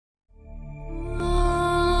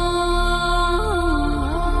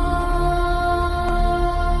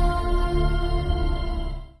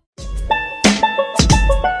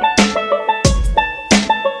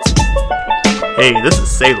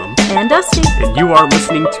Salem. And Dusty. And you are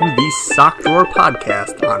listening to the Sock Drawer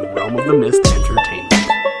Podcast on Realm of the Mist Entertainment.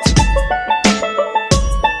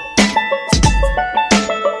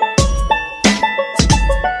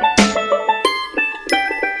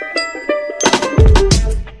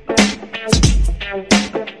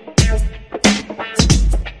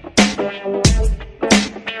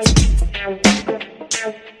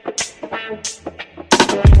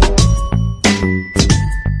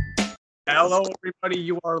 Hello, everybody.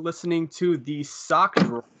 You are listening to the Sock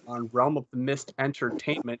Drawer on Realm of the Mist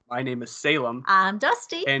Entertainment. My name is Salem. I'm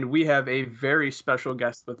Dusty. And we have a very special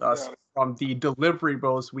guest with us from the Delivery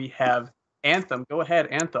Bros. We have Anthem. Go ahead,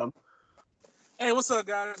 Anthem. Hey, what's up,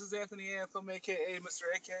 guys? This is Anthony Anthem, a.k.a. Mr.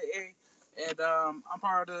 A.K.A. And I'm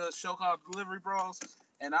part of the show called Delivery Bros.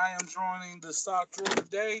 And I am joining the Sock Drawer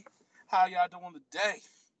today. How y'all doing today?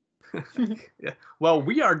 Yeah. Well,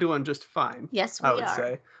 we are doing just fine. Yes, we I would are.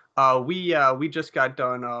 say. We just got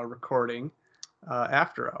done recording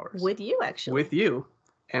after hours With you, actually. with you,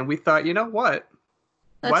 and we thought, you know what?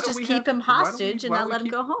 Let's just keep him hostage and not let him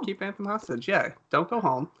go home. Keep Anthem hostage. Yeah, don't go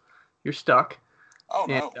home. You're stuck. Oh,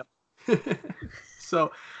 no.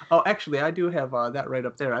 So, actually, I do have that right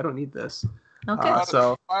up there. I don't need this. Okay.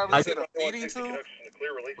 Do I at least get a feeding tube?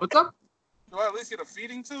 What's up? Do I at least get a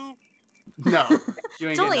feeding tube? No, you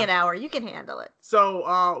ain't It's only getting an hour. You can handle it.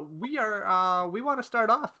 So, we want to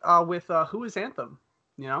start off with who is Anthem?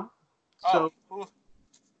 You know. So,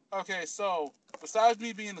 Okay, so besides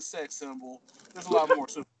me being a sex symbol, there's a lot more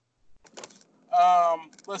to it.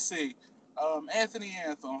 Let's see. Anthony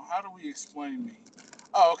Anthem, how do we explain me?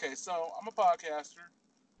 Oh, okay, so I'm a podcaster.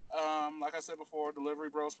 Like I said before,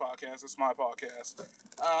 Delivery Bros Podcast. It's my podcast.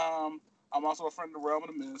 I'm also a friend of the Realm of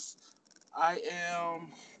the Mist.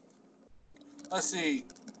 Let's see.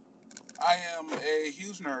 I am a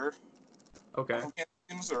huge nerd. okay. I'm from Kansas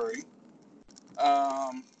City, Missouri.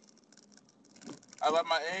 I let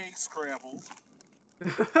my eggs scrambled.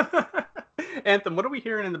 Anthem, what are we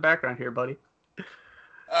hearing in the background here, buddy?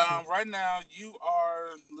 Right now, you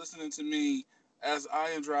are listening to me as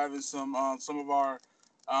I am driving some of our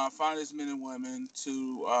finest men and women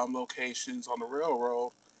to locations on the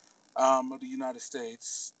railroad of the United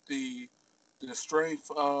States. The strength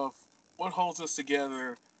of what holds us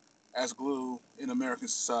together as glue in American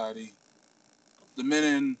society. The men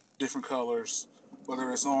in different colors,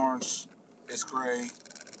 whether it's orange, it's gray,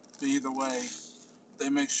 but either way, they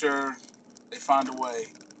make sure they find a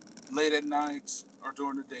way. Late at night or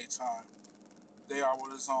during the daytime, they are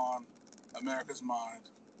what is on America's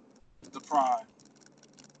mind. The prime,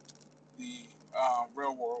 the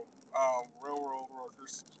railroad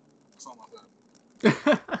workers, something like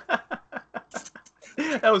that.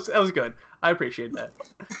 that was good. I appreciate that.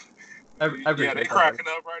 I appreciate yeah, they that, cracking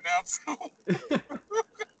up right now too.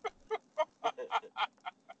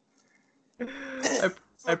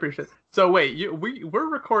 I appreciate it. So wait, we're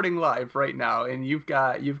recording live right now, and you've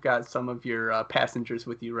got some of your passengers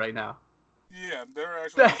with you right now. Yeah, they're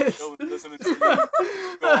actually listening to me go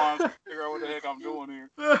on, figure out what the heck I'm doing here.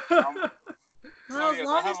 Well, Yes, as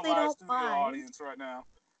long I have as a they live don't studio mind. audience right now.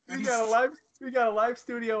 We got a live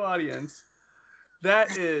studio audience.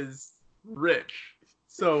 That is rich.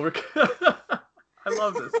 So I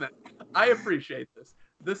love this, man. I appreciate this.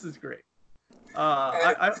 This is great.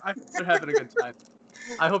 I hope they're having a good time.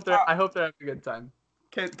 I hope they're having a good time.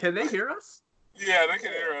 Can they hear us? Yeah, they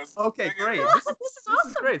can hear us. Okay, great. This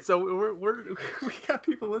is great. So we got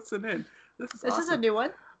people listening. This is awesome. Is a new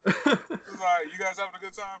one. You guys having a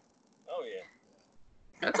good time? Oh yeah.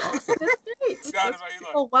 That's awesome. That's great. You guys, how you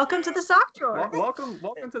Well, welcome to the Sock Drawer. Welcome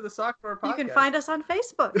to the Sock Drawer Podcast. You can find us on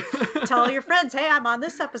Facebook. Tell all your friends, hey, I'm on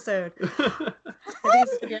this episode. This is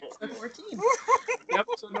episode 14.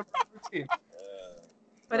 Episode number 14.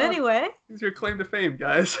 But anyway. Here's your claim to fame,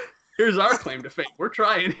 guys. Here's our claim to fame. We're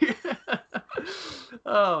trying.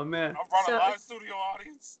 Oh man. I brought a live studio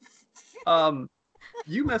audience.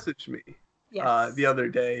 You messaged me Yes. the other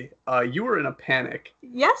day. You were in a panic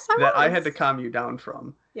Yes, I that was. I had to calm you down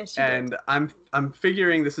from. Yes, you And did. I'm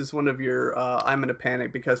figuring this is one of your I'm in a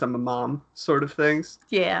panic because I'm a mom sort of things.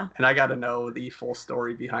 Yeah. And I got to know the full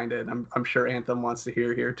story behind it. I'm sure Anthem wants to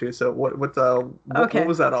hear here too. So what was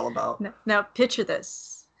that all about? Now picture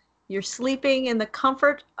this. You're sleeping in the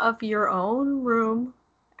comfort of your own room.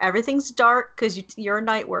 Everything's dark because you're a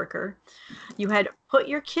night worker. You had put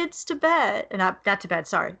your kids to bed, and not to bed,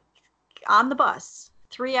 sorry, on the bus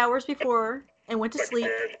 3 hours before and went to sleep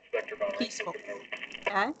peaceful.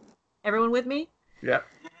 Okay? Everyone with me? Yeah.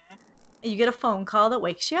 And you get a phone call that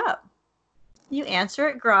wakes you up. You answer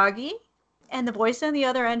it groggy, and the voice on the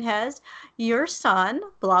other end has, your son,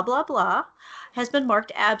 blah, blah, blah, has been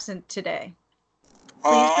marked absent today.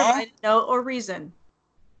 Please provide a note or reason.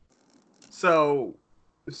 So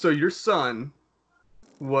your son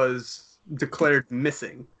was declared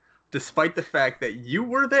missing, despite the fact that you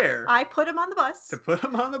were there. I put him on the bus. To put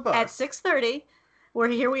him on the bus at 6:30, where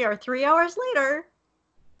here we are 3 hours later,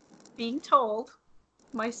 being told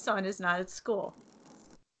my son is not at school.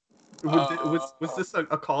 Was this a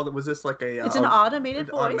call? That was this like a? It's an automated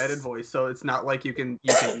voice. Automated voice. So it's not like you can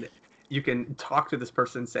talk to this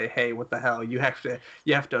person and say, "Hey, what the hell?" You have to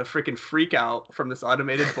freaking freak out from this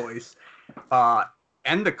automated voice.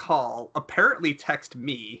 End the call. Apparently, text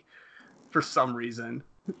me for some reason,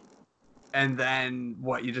 and then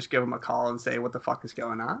what? You just give him a call and say, "What the fuck is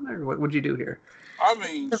going on?" Or what would you do here? I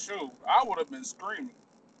mean, shoot, I would have been screaming.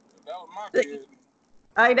 If that was my kid.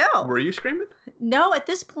 I know. Were you screaming? No, at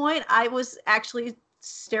this point, I was actually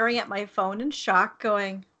staring at my phone in shock,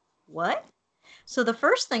 going, "What?" So the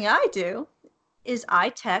first thing I do is I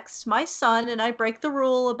text my son, and I break the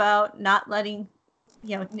rule about not letting,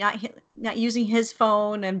 not using his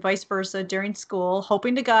phone and vice versa during school,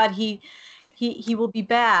 hoping to God he will be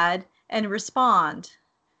bad and respond.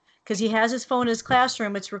 Because he has his phone in his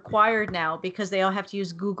classroom. It's required now because they all have to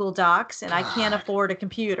use Google Docs, and I can't afford a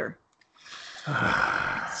computer.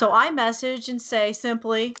 So I message and say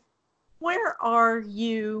simply, "Where are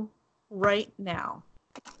you right now?"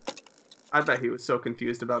 I bet he was so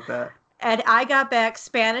confused about that. And I got back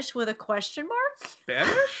Spanish with a question mark.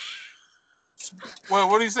 Spanish? Well,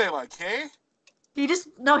 what do you say, like, hey? He just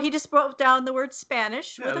wrote down the word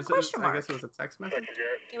Spanish with a question mark. I guess it was a text message.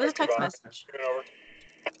 It was a text message.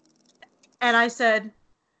 And I said,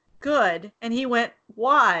 "Good." And he went,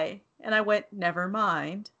 "Why?" And I went, "Never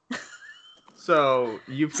mind." So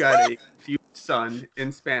you've got a confused son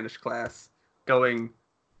in Spanish class going,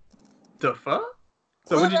 "The fuck?"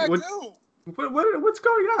 So what did I do? What's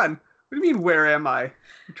going on? What do you mean, where am I?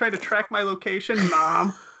 You're trying to track my location,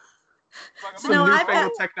 Mom? Some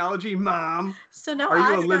newfangled technology, Mom? So now are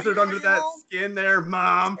you a lizard under that skin there,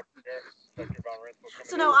 Mom?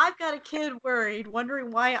 So now I've got a kid worried,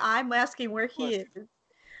 wondering why I'm asking where he is.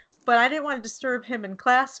 But I didn't want to disturb him in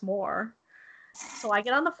class more. So I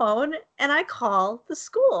get on the phone and I call the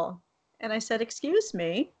school. And I said, "Excuse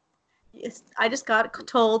me, I just got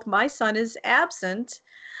told my son is absent.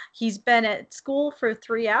 He's been at school for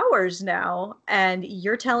 3 hours now. And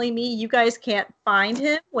you're telling me you guys can't find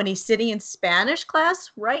him when he's sitting in Spanish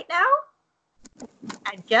class right now?"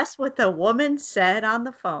 And guess what the woman said on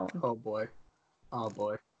the phone? Oh, boy. Oh,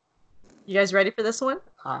 boy. You guys ready for this one?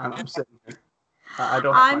 I'm sitting here. I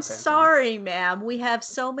don't have I'm sorry, ma'am. We have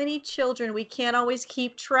so many children. We can't always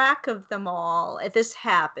keep track of them all. This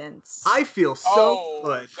happens. I feel so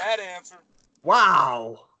good. Bad answer.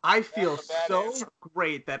 Wow. I feel so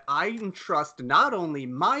great that I entrust not only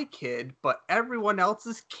my kid, but everyone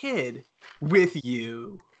else's kid with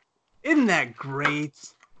you. Isn't that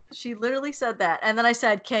great? She literally said that. And then I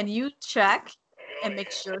said, "Can you check and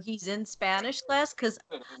make sure he's in Spanish class?" Because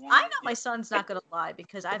I know my son's not going to lie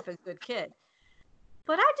because I'm a good kid.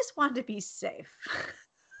 But I just wanted to be safe.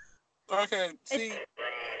 Okay, see,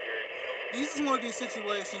 this is one of these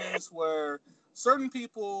situations where certain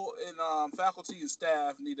people in faculty and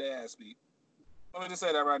staff need to ask me. Let me just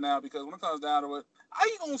say that right now, because when it comes down to it, how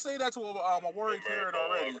you gonna say that to a worried parent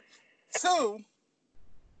already? Two,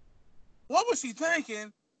 what was she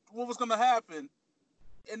thinking? What was gonna happen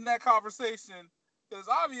in that conversation? Because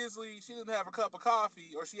obviously she didn't have a cup of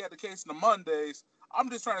coffee, or she had the case on the Mondays. I'm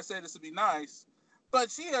just trying to say this to be nice. But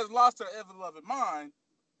she has lost her ever-loving mind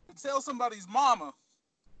to tell somebody's mama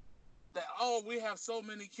that, "Oh, we have so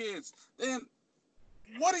many kids." Then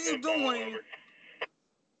what are you doing,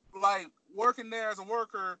 like, working there as a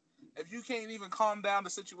worker, if you can't even calm down the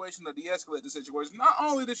situation or de-escalate the situation? Not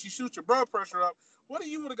only did she shoot your blood pressure up, what if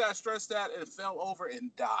you would have got stressed out and fell over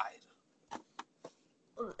and died?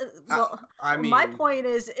 Well, I mean, my point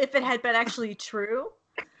is, if it had been actually true,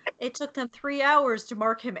 it took them 3 hours to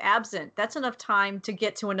mark him absent. That's enough time to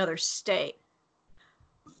get to another state.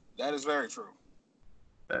 That is very true.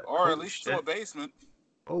 Or at least to a basement.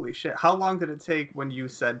 Holy shit. How long did it take when you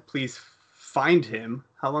said, "Please find him"?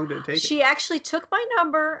 How long did it take? She actually took my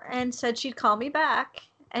number and said she'd call me back.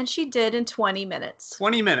 And she did in 20 minutes.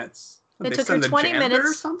 20 minutes? It took her 20 minutes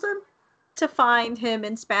or something? To find him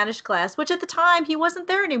in Spanish class, which at the time he wasn't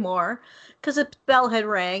there anymore because a bell had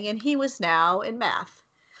rang and he was now in math.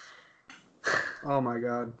 Oh my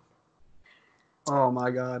god. Oh my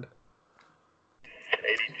god.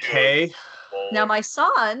 Okay. Now my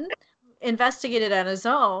son investigated on his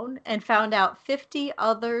own and found out 50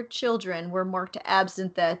 other children were marked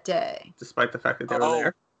absent that day. Despite the fact that they were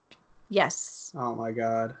there? Yes. Oh my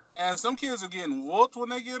god. And some kids are getting whooped when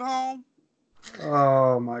they get home.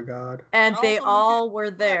 Oh my God. And And they also, them all kids, were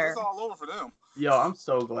yeah, there. it's all over for them. Yo, I'm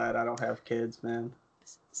so glad I don't have kids, man.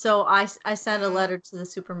 So I sent a letter to the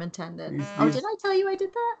superintendent. These- Oh, these- did I tell you I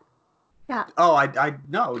did that? Yeah. Oh, I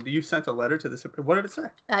no. You sent a letter to the super. What did it say?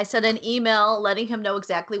 I sent an email letting him know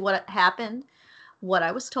exactly what happened, what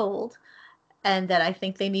I was told, and that I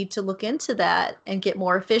think they need to look into that and get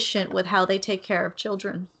more efficient with how they take care of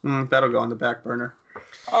children. That'll go on the back burner.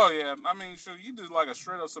 Oh yeah, I mean, sure, you did like a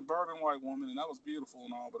straight up suburban white woman, and that was beautiful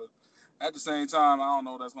and all, but at the same time, I don't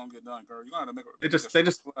know if that's gonna get done, girl. You're gonna have to make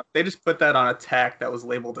They just put that on a tack that was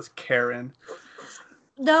labeled as Karen.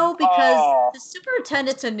 No, because Oh. the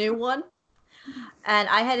superintendent's a new one, and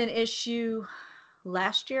I had an issue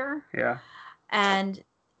last year. Yeah. And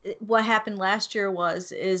what happened last year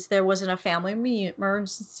is there wasn't a family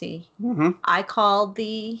emergency. Mm-hmm. I called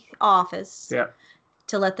the office Yeah.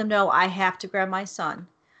 to let them know I have to grab my son.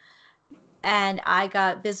 And I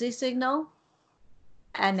got busy signal,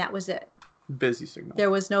 and that was it. Busy signal. There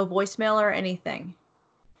was no voicemail or anything.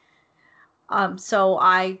 So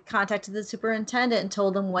I contacted the superintendent and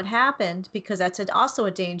told him what happened, because that's also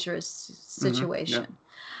a dangerous situation. Yeah.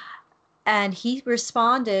 And he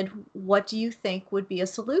responded, "What do you think would be a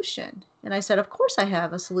solution?" And I said, "Of course I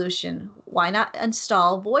have a solution. Why not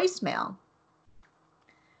install voicemail?"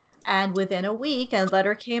 And within a week, a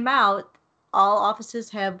letter came out. All offices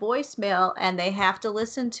have voicemail, and they have to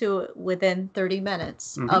listen to it within 30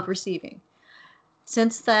 minutes of receiving.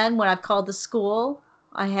 Since then, when I've called the school,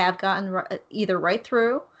 I have gotten either right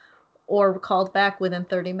through or called back within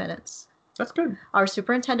 30 minutes. That's good. Our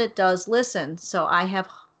superintendent does listen, so I have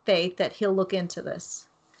faith that he'll look into this.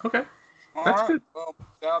 Okay. That's good. Well,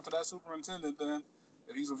 shout out to that superintendent then.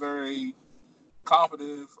 If he's a very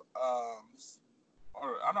competent,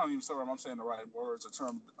 or I'm not even sure if I'm saying the right words or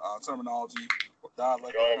terminology or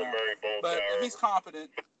dialect. But if he's competent,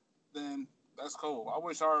 then that's cool. I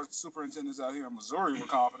wish our superintendents out here in Missouri were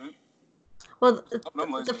competent. Well,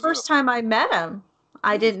 the first time I met him,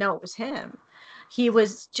 I didn't know it was him. He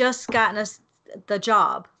was just gotten us the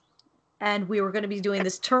job, and we were going to be doing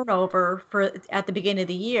this turnover at the beginning of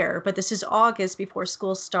the year. But this is August before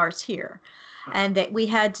school starts here, and that we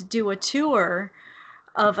had to do a tour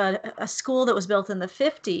of a school that was built in the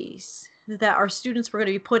 50s that our students were going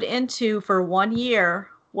to be put into for 1 year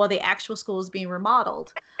while the actual school is being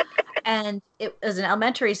remodeled. And it was an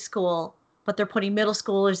elementary school, but they're putting middle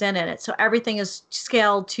schoolers in it. So everything is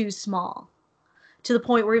scaled too small, to the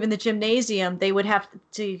point where even the gymnasium, they would have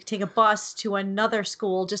to take a bus to another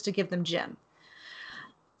school just to give them gym.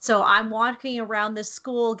 So I'm walking around this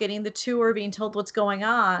school, getting the tour, being told what's going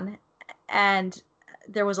on. And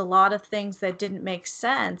there was a lot of things that didn't make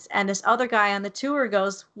sense. And this other guy on the tour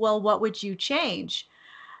goes, "Well, what would you change?"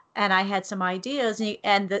 And I had some ideas,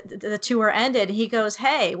 and the tour ended. He goes,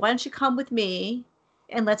 "Hey, why don't you come with me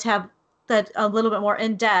and let's have that a little bit more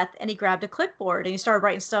in depth." And he grabbed a clipboard and he started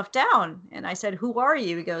writing stuff down. And I said, "Who are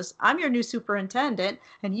you?" He goes, "I'm your new superintendent,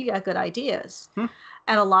 and you got good ideas." And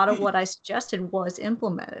a lot of what I suggested was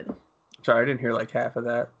implemented. Sorry, I didn't hear like half of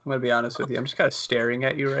that. I'm gonna be honest with you. I'm just kind of staring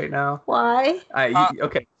at you right now. Why?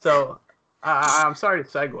 Okay, so I'm sorry to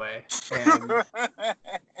segue, and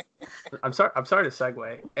I'm sorry to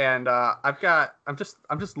segue, and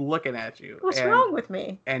I'm just looking at you. What's wrong with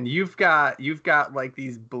me? And you've got like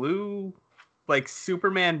these blue, like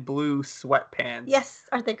Superman blue sweatpants. Yes,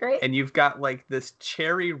 aren't they great? And you've got like this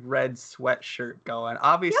cherry red sweatshirt going.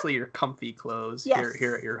 Obviously, your comfy clothes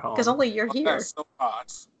here at your home. Because only you're here. That's so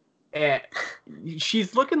hot. And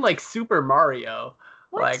she's looking like Super Mario.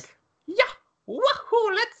 What? Like, yeah,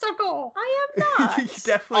 woohoo, let's go. I am not. You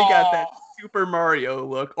definitely got that Super Mario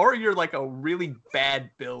look. Or you're like a really bad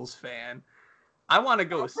Bills fan. I want to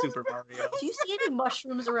go with Super Mario. Do you see any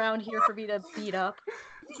mushrooms around here for me to beat up?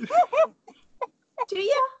 Do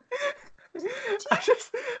you?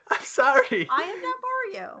 I'm sorry. I am not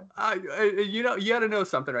Mario. You got to know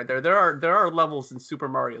something right there. There are levels in Super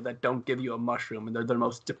Mario that don't give you a mushroom, and they're the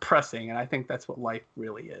most depressing. And I think that's what life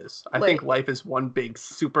really is. I think life is one big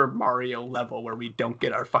Super Mario level where we don't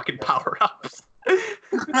get our fucking power ups. Okay,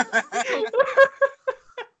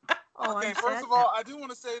 first of all, I do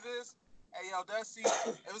want to say this. Hey, yo, Dusty,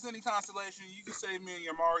 if it's any consolation, you can save me in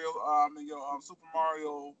your Mario, in your Super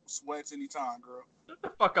Mario sweats anytime, girl. Shut the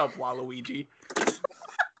fuck up, Waluigi.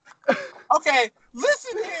 Okay,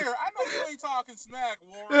 listen here. I know you ain't talking smack,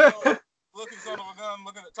 Wario, looking son of a gun,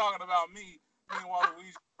 talking about me being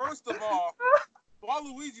Waluigi. First of all,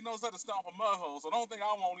 Waluigi knows how to stomp a mud hole, so don't think I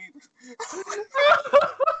won't either.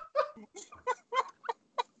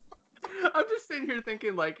 I'm just sitting here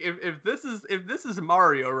thinking, like, if this is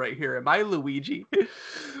Mario right here, am I Luigi?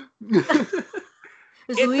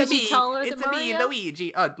 Is It's Luigi me. taller It's than me, Mario?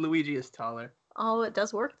 Luigi. Oh, Luigi is taller. Oh, it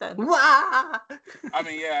does work then. Wah! I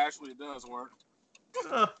mean, yeah, actually, it does work.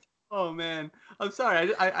 Oh man, I'm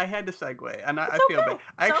sorry. I had to segue, and I It's feel okay. bad. It's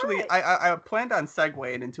Actually, all right. I planned on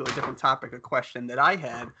segueing into a different topic, a question that I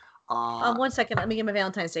had. 1 second. Let me get my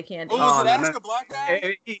Valentine's Day candy. Oh, was Oh, it no, Ask no. a Black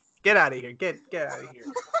Guy? Hey, get out of here. Get out of here.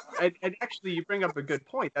 And actually, you bring up a good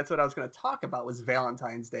point. That's what I was going to talk about was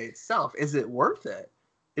Valentine's Day itself. Is it worth it?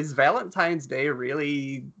 Is Valentine's Day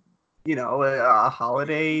really, a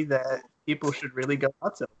holiday that people should really go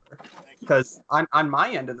nuts over? Because on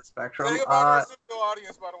my end of the spectrum, Say goodbye to our studio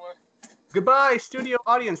audience, by the way. goodbye, studio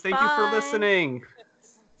audience. Thank you for Bye. listening.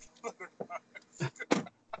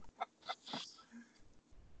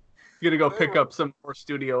 Gonna go pick up some more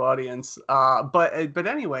studio audience. But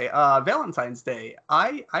anyway, Valentine's Day.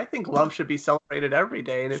 I think love should be celebrated every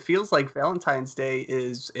day, and it feels like Valentine's Day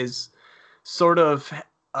is sort of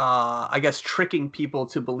I guess tricking people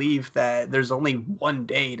to believe that there's only one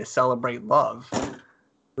day to celebrate love,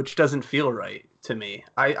 which doesn't feel right to me.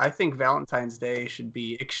 I think Valentine's Day should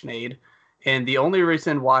be Ixnayed, and the only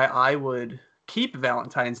reason why I would keep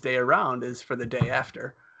Valentine's Day around is for the day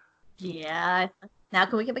after. Yeah. Now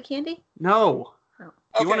can we get my candy? No. Oh.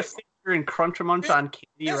 You want to sit here and crunch a munch on candy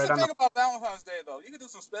Here's right the on thing the... about Valentine's Day, though. You can do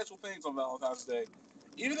some special things on Valentine's Day.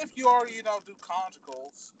 Even if you already, do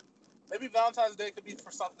conjugals, maybe Valentine's Day could be for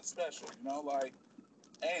something special, like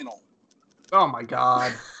anal Oh my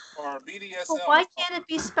god. or BDSM. Well, why can't it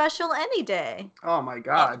be special any day? Oh my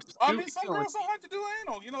god. I mean, some girls don't like to do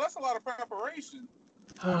anal. That's a lot of preparation.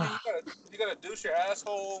 I mean, you gotta douche your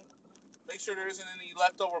asshole, make sure there isn't any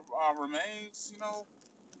leftover remains. You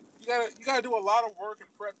gotta do a lot of work and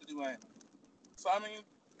prep to do anal. So I mean,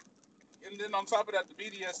 and then on top of that, the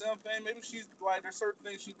BDSM thing, maybe she's like, there's certain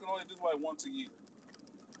things she can only do like once a year.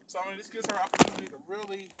 So I mean, this gives her opportunity to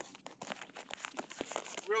really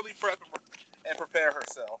prep and prepare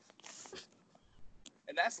herself.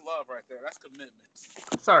 And that's love right there. That's commitment.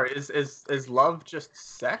 Sorry, is love just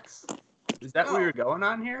sex? Is that No. where you're going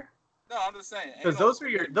on here? No, I'm just saying. Because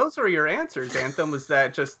those are your answers, Anthem. Was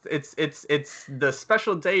that just it's the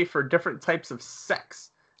special day for different types of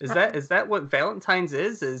sex? Is that what Valentine's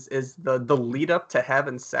is? Is the lead up to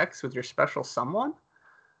having sex with your special someone?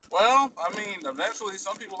 Well, I mean, eventually,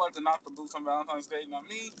 some people like to knock the boots on Valentine's Day. Not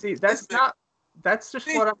me. See, that's just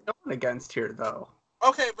what I'm going against here, though.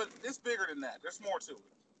 Okay, but it's bigger than that. There's more to it.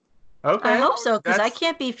 Okay. I hope so, because I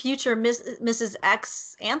can't be future Mrs.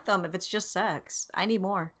 X Anthem if it's just sex. I need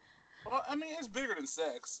more. Well, I mean, it's bigger than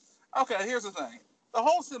sex. Okay, here's the thing. The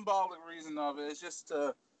whole symbolic reason of it is just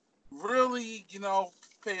to really,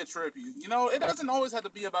 pay a tribute. It doesn't always have to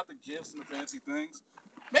be about the gifts and the fancy things.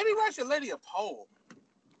 Maybe write your lady a poem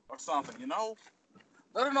or something,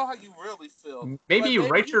 Let her know how you really feel. Maybe you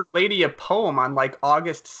write your lady a poem on like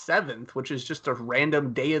August 7th, which is just a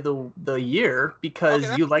random day of the year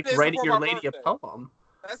because you like writing your lady a poem.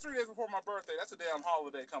 That's 3 days before my birthday. That's a damn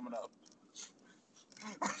holiday coming up.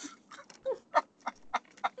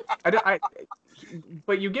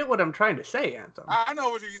 But you get what I'm trying to say, Anthem. I know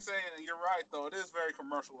what you're saying, and you're right, though. It is very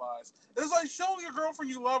commercialized. It's like, show your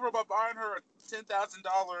girlfriend you love her by buying her a $10,000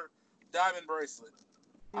 diamond bracelet.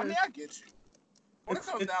 I mean, I get you. When it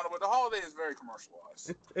comes down to it, the holiday is very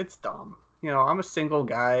commercialized. It's dumb. I'm a single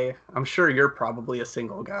guy. I'm sure you're probably a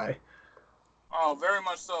single guy. Oh, very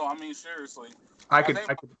much so. I mean, seriously. I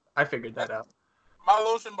figured that out. My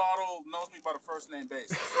lotion bottle knows me by the first name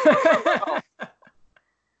basis.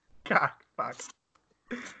 God, fuck.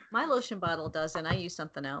 My lotion bottle doesn't. I use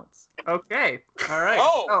something else. Okay. All right.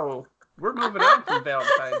 Oh. So we're moving on from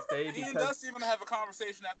Valentine's Day Me and because Dusty even have a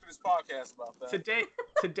conversation after this podcast about that.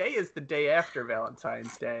 today is the day after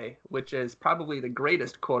Valentine's Day, which is probably the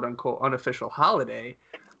greatest quote unquote unofficial holiday,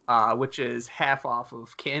 which is half off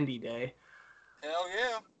of Candy Day. Hell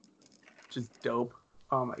yeah. Which is dope.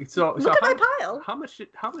 So Look at my pile. How much did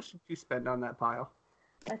you spend on that pile?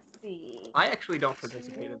 Let's see. I actually don't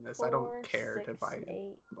participate in this. I don't care to buy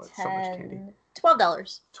so much candy.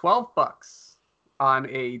 $12. $12 on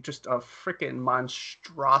just a freaking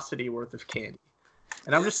monstrosity worth of candy.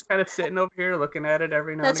 And I'm just kind of sitting over here looking at it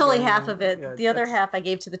every now and That's again. only half of it. Yeah, the other half I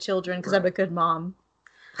gave to the children because I'm a good mom.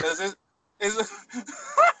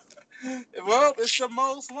 Well, it's the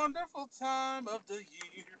most wonderful time of the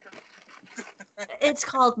year. It's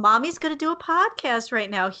called Mommy's Gonna Do a Podcast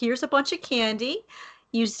right now. Here's a bunch of candy.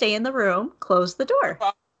 You stay in the room, close the door.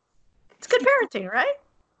 It's good parenting, right?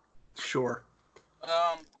 Sure.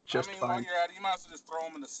 Just I mean, fine. while you're at it, you might as well just throw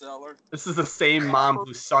them in the cellar. This is the same mom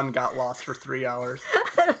whose son got lost for 3 hours.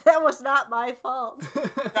 That was not my fault.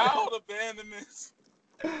 Child abandonment.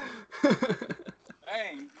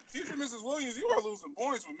 Dang, future Mrs. Williams, you are losing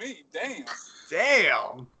points with me. Damn.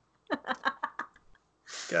 Damn.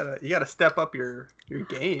 You gotta step up your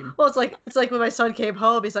game. Well, it's like when my son came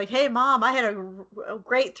home. He's like, "Hey, Mom, I had a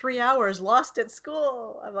great 3 hours lost at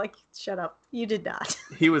school." I'm like, "Shut up, you did not."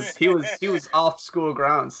 He was off school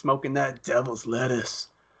grounds smoking that devil's lettuce.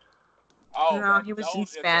 Oh, No, that he was in Doja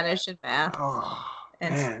Spanish Cat. and math. Oh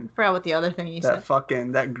And man, I forgot what the other thing he said.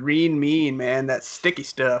 that green mean, man, that sticky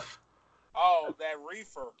stuff. Oh, that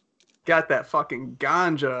reefer. Got that fucking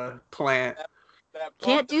ganja plant. That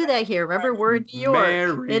Can't do that here. Remember, we're in New York.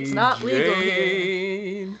 Mary It's not legal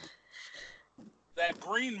here. Jane. That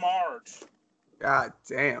green Marge. God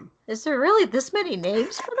damn. Is there really this many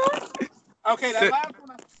names for that? Okay, that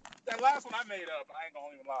last one I made up. I ain't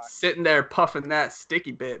gonna even lie. Sitting there puffing that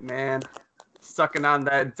sticky bit, man. Sucking on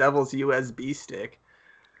that devil's USB stick.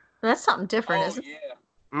 That's something different, Oh isn't it?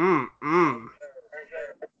 yeah. Mm.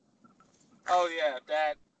 Oh yeah.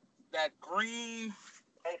 That green.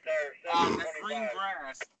 That green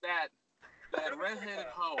grass. That redheaded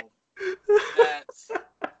hoe.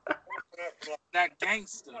 That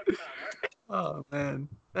gangster. Oh man,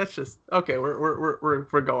 that's just okay.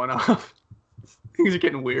 We're going off. Things are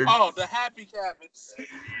getting weird. Oh, the happy cabbage.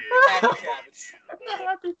 Happy cabbage.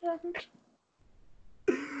 Happy cabbage.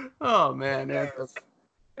 Oh man,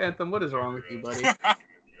 Anthem, what is wrong with you, buddy?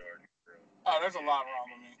 Oh, there's a lot wrong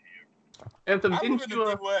with me. Anthem, I live didn't in the you?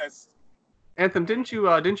 Midwest. Anthem, didn't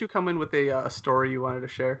you come in with a story you wanted to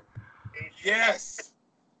share? Yes.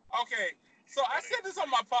 Okay. So I said this on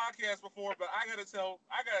my podcast before, but I gotta tell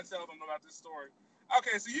them about this story.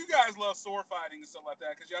 Okay, so you guys love sword fighting and stuff like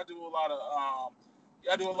that because y'all do a lot of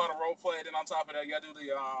role play, and then on top of that,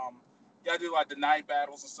 y'all do like the night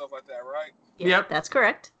battles and stuff like that, right? Yeah, Yep. that's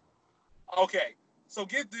correct. Okay, so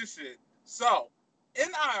get this shit. So in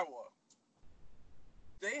Iowa,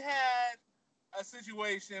 they had a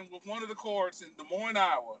situation with one of the courts in Des Moines,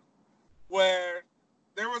 Iowa, where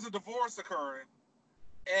there was a divorce occurring,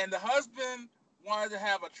 and the husband wanted to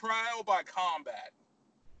have a trial by combat.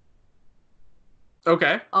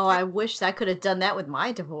 Okay. Oh, I wish I could have done that with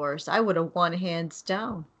my divorce. I would have won hands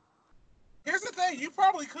down. Here's the thing, you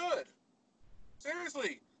probably could.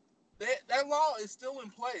 Seriously, that law is still in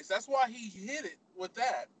place. That's why he hit it with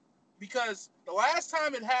that. Because the last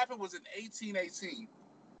time it happened was in 1818.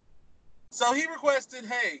 So he requested,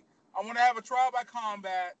 hey, I want to have a trial by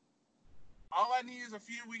combat. All I need is a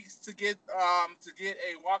few weeks to get a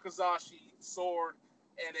wakizashi sword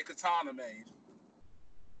and a katana made.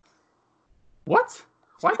 What?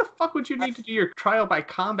 Why the fuck would you need to do your trial by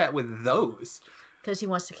combat with those? Because he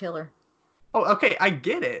wants to kill her. Oh, okay, I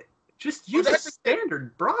get it. Just use a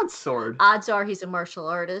standard broadsword. Odds are he's a martial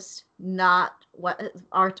artist, not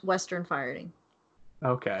Western fighting.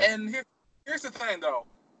 Okay. And here's the thing, though.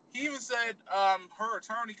 He even said her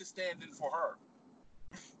attorney could stand in for her.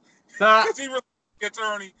 Because he really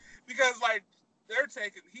attorney. Because like they're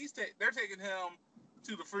taking him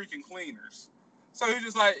to the freaking cleaners. So he's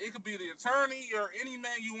just like, it could be the attorney or any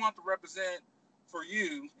man you want to represent for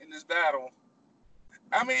you in this battle.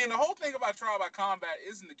 I mean, the whole thing about trial by combat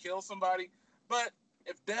isn't to kill somebody, but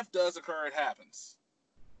if death does occur, it happens.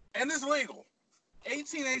 And it's legal.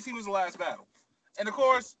 1818 was the last battle. And of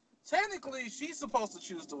course, technically, she's supposed to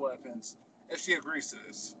choose the weapons if she agrees to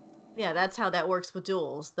this. Yeah, that's how that works with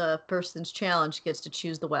duels. The person's challenged gets to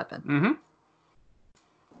choose the weapon. Mm-hmm.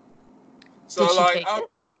 So, did she like, take it?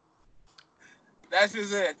 That's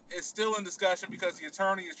just it. It's still in discussion because the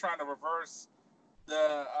attorney is trying to reverse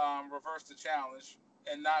the challenge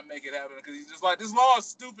and not make it happen because he's just like, this law is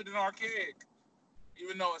stupid and archaic,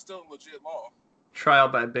 even though it's still a legit law. Trial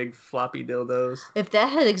by big floppy dildos. If that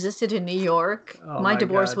had existed in New York, my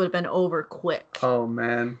divorce would have been over quick. Oh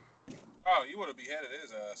man. Oh, you would have beheaded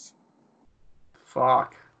his ass.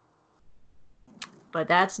 Fuck. But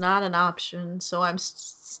that's not an option, so I'm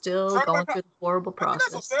still going through the horrible process. I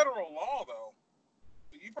think that's a federal law, though.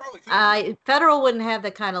 You probably could. Federal wouldn't have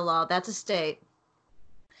that kind of law. That's a state.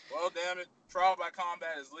 Well, damn it. Trial by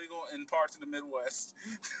combat is legal in parts of the Midwest.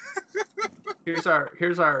 Here's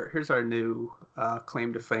our new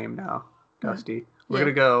claim to fame now, Dusty. We're Yeah.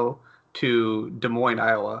 gonna go to Des Moines,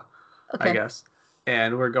 Iowa, Okay. I guess,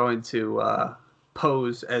 and we're going to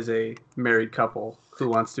pose as a married couple who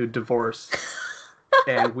wants to divorce,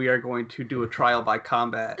 and we are going to do a trial by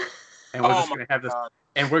combat, and we're just gonna have this.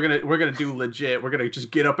 And we're gonna do legit. We're gonna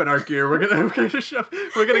just get up in our gear. We're gonna get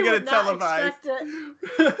it televised.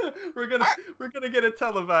 we're gonna get it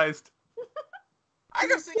televised. I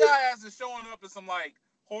can see y'all asses showing up in some like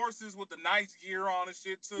horses with the nice gear on and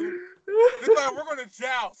shit too. It's like we're gonna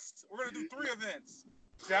joust. We're gonna do 3 events: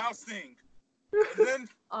 jousting, and then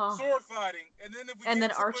Oh, sword fighting, and then if we and get then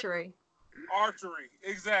to it, archery. Archery,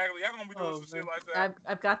 exactly. Y'all gonna be doing some shit like that.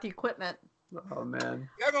 I've got the equipment. Oh man,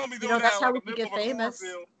 Y'all gonna be You doing know, that that's how like we a could middle get of a famous.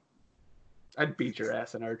 cornfield. I'd beat your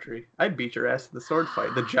ass in archery. I'd beat your ass in the sword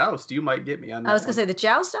fight. The joust, you might get me on that. I was gonna say the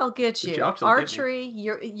joust I'll get The you. joust will get me. Archery,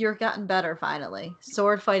 you're gotten better finally.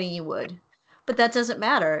 Sword fighting you would. But that doesn't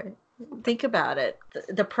matter. Think about it.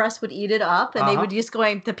 The press would eat it up and they would just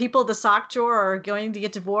going the people at the sock drawer are going to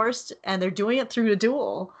get divorced and they're doing it through a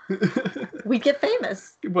duel. We get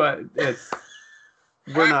famous. But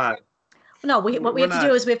we're not. No, what we have to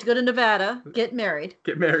do is we have to go to Nevada, get married,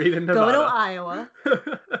 Get married in Nevada. go to Iowa,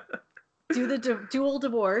 do the dual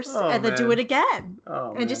divorce, and then do man. it again,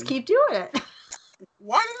 and just keep doing it.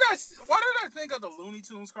 Why did I think of the Looney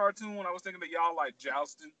Tunes cartoon when I was thinking of y'all like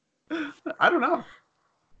jousting? I don't know.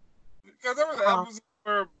 Because there was an episode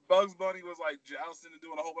where Bugs Bunny was like jousting and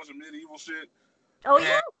doing a whole bunch of medieval shit. Oh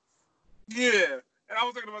yeah. Yeah, and I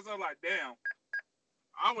was thinking to myself like, damn,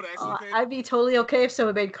 I would actually. I'd be totally okay if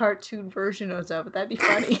someone made cartoon versions of it. That'd be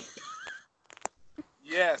funny.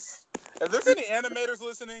 Yes. If there's any animators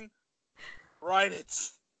listening, write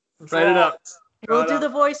it. Write it up. We'll do the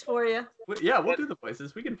voice for you. Yeah, we'll do the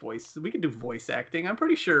voices. We can do voice acting. I'm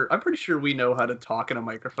pretty sure we know how to talk in a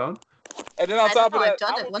microphone. And then on top of that,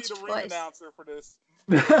 I will be the ring announcer for this.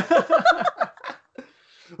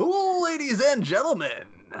 Oh, ladies and gentlemen.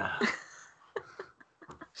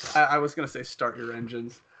 I was gonna say start your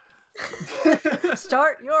engines.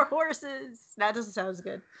 Start your horses. That doesn't sound as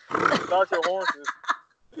good. Start your horses.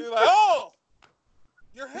 You're like, oh,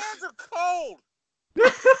 your hands are cold.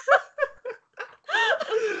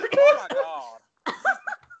 Oh my god.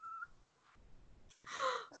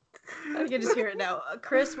 I can just hear it now.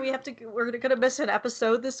 Chris, we're gonna miss an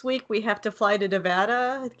episode this week. We have to fly to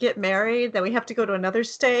Nevada, get married, then we have to go to another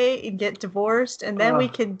state and get divorced, and then we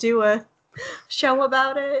can do a show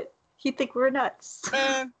about it. You think we're nuts.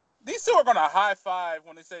 Man, these two are gonna high five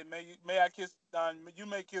when they say may I kiss you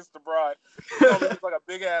may kiss the bride. It's like a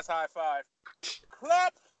big ass high five.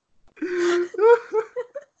 Clap.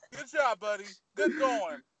 Good job, buddy. Good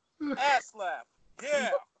going. Ass slap.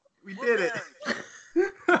 Yeah. We did it.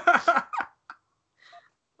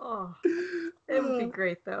 Oh, it would be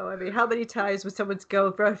great though. I mean, how many times would someone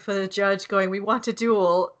go for the judge going, "We want a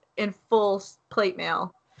duel" in full plate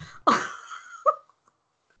mail?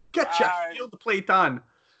 Getcha! Feel the plate on.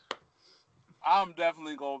 I'm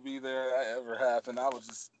definitely gonna be there. That ever happened? I was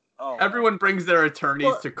just. Oh. Everyone brings their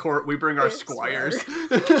attorneys to court. We bring our squires.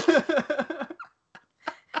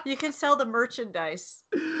 You can sell the merchandise.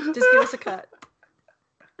 Just give us a cut.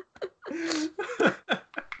 A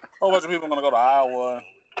whole bunch of people are gonna go to Iowa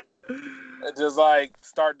and just like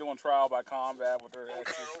start doing trial by combat with their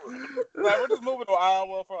exes. Like, we're just moving to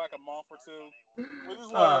Iowa for like a month or two. We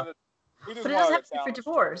just wanted to. But it doesn't have to be for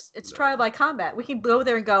divorce. It's trial by combat. We can go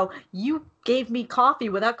there and go, "You gave me coffee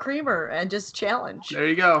without creamer," and just challenge. There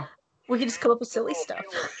you go. We can just come up with silly stuff.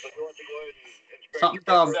 Something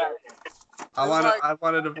dumb. I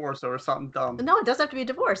want a divorce over something dumb. No, it doesn't have to be a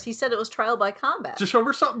divorce. He said it was trial by combat. Just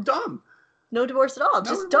over something dumb. No divorce at all.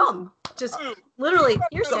 Just dumb. Just literally,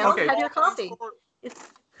 here's Sam, have your coffee.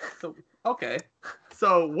 Okay.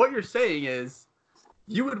 So what you're saying is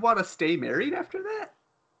you would want to stay married after that?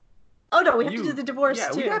 Oh, no, we have to do the divorce,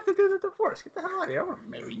 too. Yeah, we have to do the divorce. Get the hell out of here. I don't want to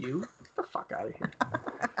marry you. Get the fuck out of here.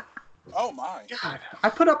 Oh, my. God, I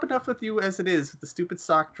put up enough with you as it is, with the stupid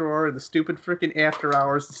sock drawer, and the stupid freaking after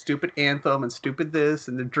hours, the stupid anthem, and stupid this,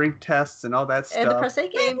 and the drink tests, and all that stuff. And the press A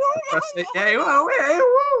game. Hey,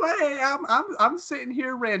 I'm sitting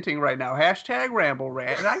here ranting right now. Hashtag ramble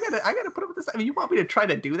rant. And I gotta put up with this. I mean, you want me to try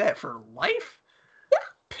to do that for life? Yeah.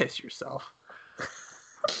 Piss yourself.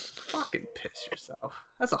 Fucking piss yourself.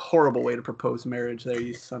 That's a horrible way to propose marriage there,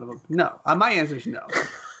 you son of a... No. My answer is no.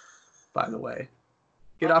 By the way.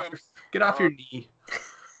 Get off your knee.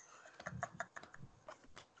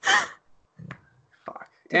 Fuck.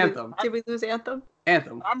 Anthem. Did we lose Anthem?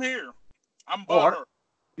 Anthem. I'm here. I'm butthurt.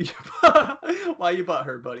 Why you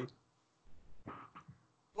butthurt, buddy?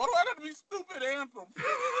 Why do I have to be stupid, Anthem?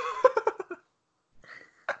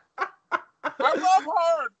 I love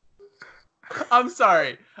hard. I'm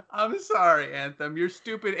sorry, Anthem. You're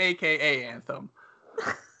stupid, a.k.a. Anthem.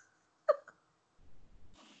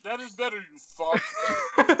 That is better, you fuck.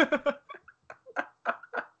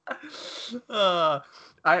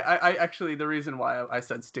 I actually, the reason why I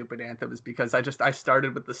said stupid Anthem is because I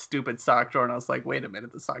started with the stupid sock drawer and I was like, wait a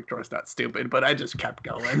minute, the sock drawer is not stupid, but I just kept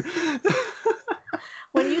going.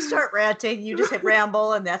 When you start ranting, you just hit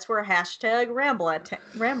ramble, and that's where hashtag ramble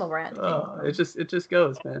rant. It just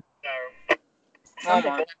goes, man. Oh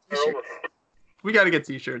my. We got to get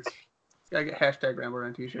t-shirts. Gotta get hashtag Rambo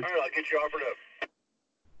on t-shirts. All right, I'll get you offered up.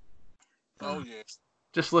 Oh yes.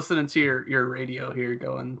 Just listening to your radio here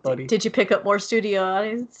going, buddy. Did you pick up more studio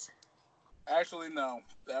audience? Actually, no.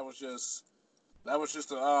 That was the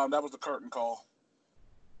curtain call.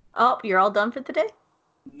 Oh, you're all done for today?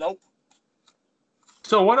 Nope.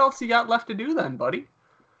 So what else you got left to do then, buddy?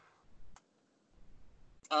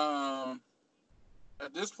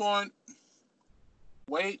 At this point,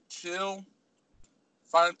 wait, chill,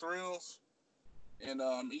 find thrills, and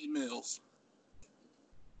eat meals.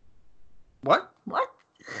 What? What?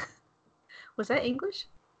 Was that English?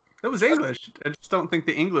 It was English. I just don't think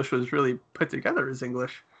the English was really put together as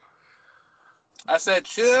English. I said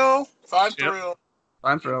chill, find Yep. thrills,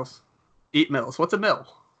 Find thrills. Eat meals. What's a mill?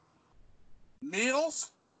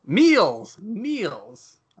 meals. Meals.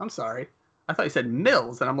 I'm sorry. I thought you said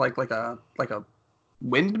mills, and I'm like a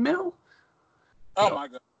windmill. Oh No. my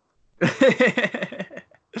god.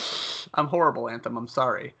 I'm horrible, Anthem. I'm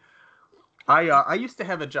sorry. I used to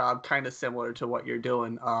have a job kind of similar to what you're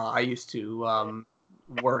doing. I used to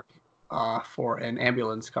work for an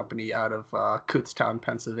ambulance company out of Kutztown,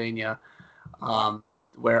 Pennsylvania,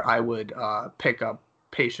 where I would pick up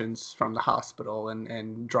patients from the hospital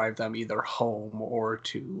and drive them either home or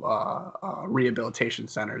to rehabilitation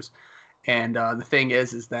centers. And the thing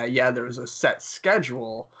is that, yeah, there's a set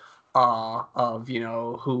schedule of,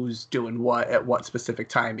 who's doing what at what specific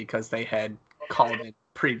time, because they had called in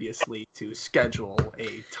previously to schedule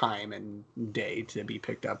a time and day to be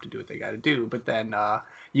picked up to do what they got to do. But then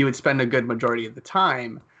you would spend a good majority of the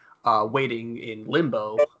time waiting in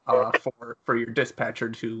limbo for your dispatcher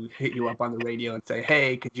to hit you up on the radio and say,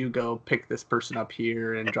 hey, could you go pick this person up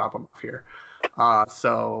here and drop them off here?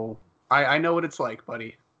 So I know what it's like,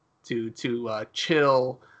 buddy, to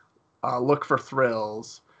chill, look for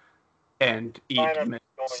thrills, and eat mints.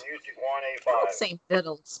 I would say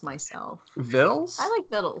vittles myself. Vittles? I like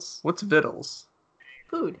vittles. What's vittles?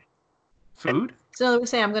 Food. Food? So we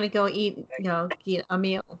say I'm going to go eat a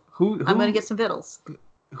meal. Who I'm going to get some vittles.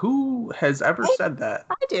 Who has ever said that?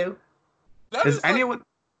 I do. That Has is like-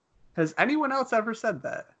 anyone else ever said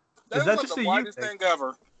that? that Is that like just the a you whitest thing? thing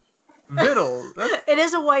ever. Vittles. It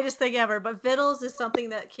is the whitest thing ever, but vittles is something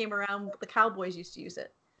that came around. The Cowboys used to use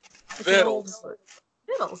it. It's an old Vittles. word.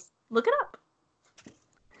 Vittles. Look it up.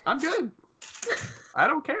 I'm good. I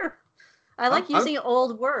don't care. I like I'm- using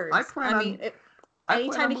old words. I plan on- I plan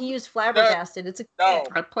anytime on you can use flabbergasted, it's a No.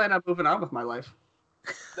 I plan on moving on with my life.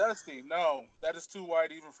 Dusty, no. That is too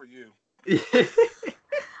white even for you.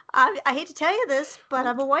 I hate to tell you this, but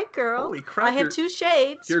I'm a white girl. Holy crap, I have you're- two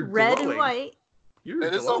shades, you're red and glowing. white. You're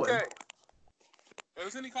And it's glowing. okay. If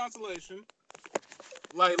it's any consolation,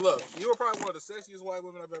 like, look, you were probably one of the sexiest white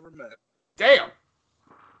women I've ever met. Damn.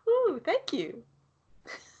 Ooh, thank you.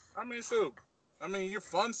 I mean, shoot. I mean, you're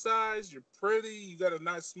fun size, you're pretty, you got a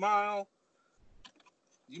nice smile.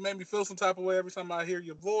 You make me feel some type of way every time I hear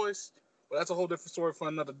your voice. But that's a whole different story for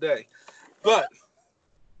another day. But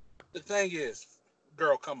the thing is,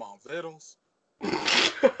 girl, come on, Vittles.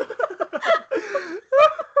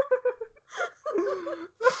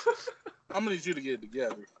 I'm gonna need you to get it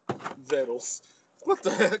together, Vittles. What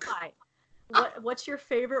the heck? Hi. What's your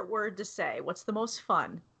favorite word to say? What's the most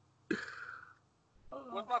fun?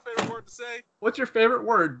 What's my favorite word to say? What's your favorite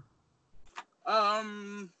word?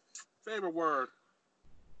 Favorite word.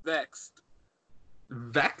 Vexed.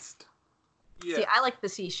 Vexed? Yeah. See, I like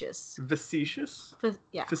facetious. Facetious?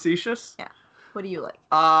 Yeah. Facetious? What do you like?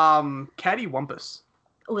 Cattywampus.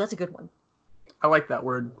 Oh, that's a good one. I like that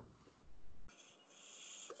word.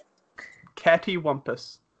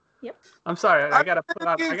 Cattywampus. Yep. I'm sorry, I gotta put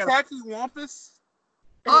on. Cattywampus?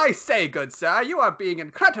 I say, good sir, you are being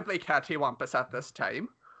incredibly cattywampus at this time.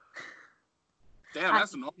 Damn,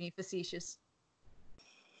 that's I annoying. being facetious.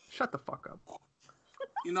 Shut the fuck up.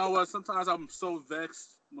 You know what? Sometimes I'm so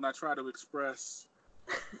vexed when I try to express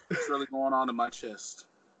what's really going on in my chest.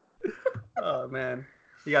 Oh man,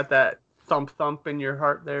 you got that thump in your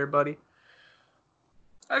heart there, buddy.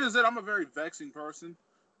 I just said I'm a very vexing person.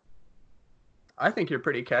 I think you're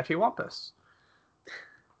pretty cattywampus.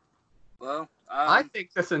 Well, I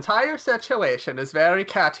think this entire situation is very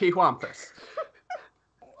cattywampus.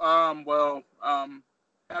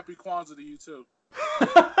 Happy Kwanzaa to you too.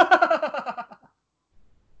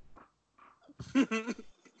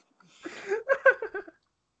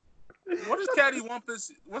 What is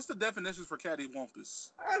cattywampus? What's the definition for cattywampus?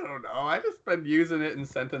 I don't know. I just been using it in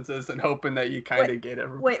sentences and hoping that you kind of get it.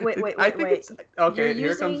 Wait. I think it's okay. You're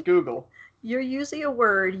Here comes using- Google. You're using a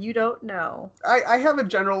word you don't know. I have a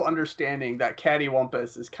general understanding that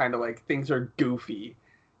cattywampus is kind of like things are goofy.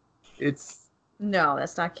 It's No,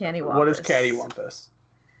 that's not cattywampus. what is cattywampus?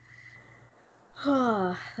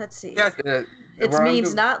 Let's see. Yeah. It We're on means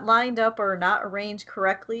Goofy. not lined up or not arranged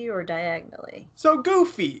correctly or diagonally. So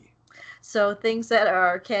Goofy. So things that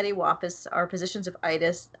are cattywampus are positions of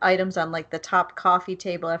items on like the top coffee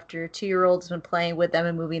table after your 2-year-old has been playing with them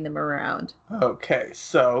and moving them around. Okay,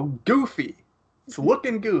 so Goofy. It's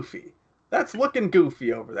looking goofy. That's looking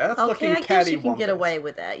goofy over there. That's Okay, looking I guess you can cattywampus. get away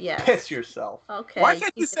with that. Yes. Piss yourself. Okay. Why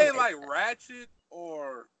can't can you get say away like with that. ratchet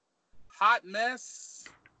or hot mess?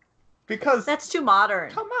 Because That's too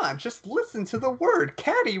modern. come on, just listen to the word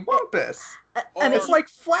cattywampus. I mean, It's like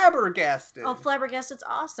flabbergasted. oh, flabbergasted's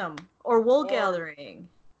awesome. Or wool Or- gathering.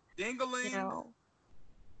 Dingling. You know.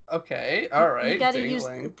 Okay, all right. You got to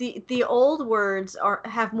dingling. use the old words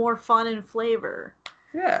have more fun and flavor.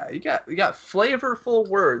 Yeah, you got flavorful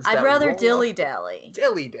words. I'd that rather roll dilly off- dally.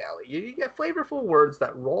 Dilly dally. You get flavorful words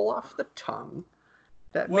that roll off the tongue.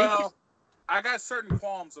 That Well, I got certain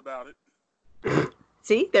qualms about it.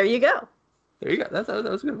 See, there you go. there you go. That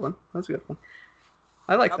was a good one. That was a good one.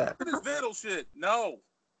 I like Now, that. look at this Viddle shit. No.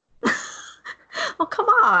 Oh, come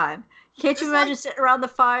on. Can't you It's imagine like- sitting around the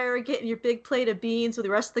fire, getting your big plate of beans with the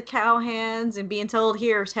rest of the cow hands and being told,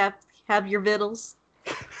 "Here, have your victuals."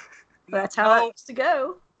 That's how it used to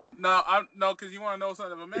go. No, because you want to know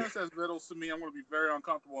something. If a man says Viddles to me, I'm going to be very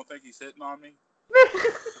uncomfortable and think he's hitting on me.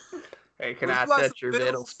 Hey, can Would I you like set some your Viddles?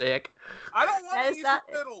 middle stick? I don't want That to is eat not-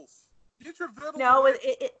 your Viddles. Get your Viddles. No, away.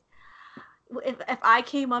 if I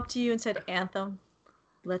came up to you and said, "Anthem,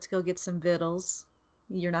 let's go get some victuals,"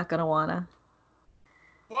 you're not gonna wanna.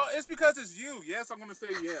 Well, it's because it's you. Yes, I'm going to say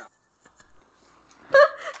yeah.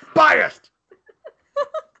 Biased.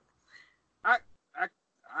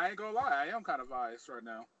 I ain't going to lie. I am kind of biased right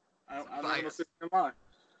now. I'm not going to Biased. sit here and lie.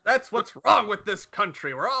 That's what's wrong with this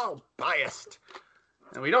country. We're all biased,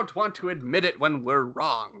 and we don't want to admit it when we're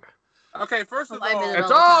wrong. Okay, first of Well, I admit all, it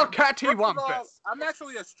It's all the all time. first of all, cattywampus. I'm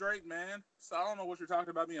actually a straight man, so I don't know what you're talking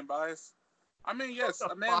about being biased. I mean, yes, Shut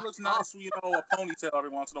the a man fuck looks up. nice with, a ponytail every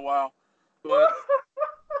once in a while, but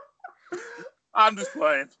I'm just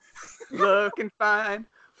playing. Looking fine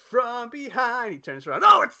from behind. He turns around.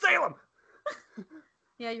 Oh, it's Salem.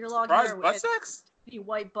 Yeah, your long Surprise hair, butt sex? your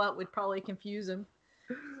white butt would probably confuse him.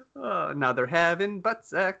 Oh, now they're having butt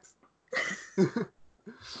sex.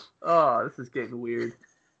 Oh, this is getting weird.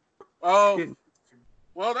 Oh, Getting-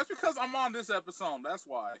 well, that's because I'm on this episode. That's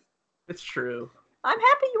why. It's true. I'm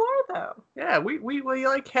happy you are though. Yeah, we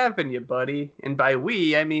like having you, buddy. And by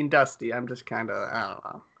we, I mean Dusty. I'm just kind of, I don't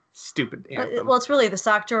know, stupid Anthem. Well, it's really the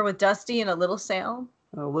sock drawer with Dusty and a little Salem.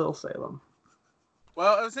 A little Salem.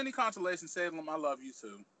 Well, if it's any consolation, Salem, I love you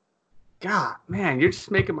too. God, man, you're just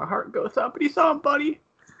making my heart go thumpity thump, buddy.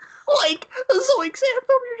 Like, Zoinks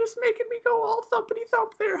Anthem, you're just making me go all thumpity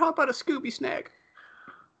thump there. How about a Scooby snack?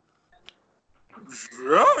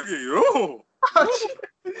 Rocky, oh.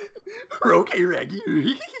 Okay, Reggie.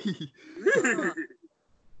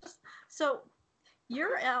 So,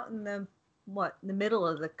 you're out in the middle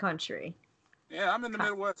of the country. Yeah, I'm in the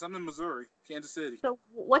Midwest. I'm in Missouri, Kansas City. So,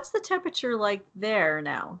 what's the temperature like there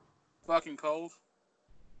now? Fucking cold.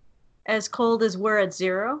 As cold as we're at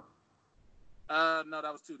 0? No, that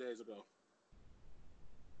was 2 days ago.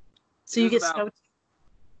 So It you was get about- snow.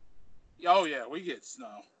 Oh yeah, we get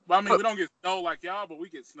snow. Well, I mean, we don't get snow like y'all, but we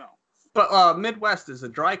get snow. But Midwest is a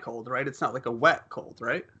dry cold, right? It's not like a wet cold,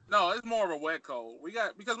 right? No, it's more of a wet cold. We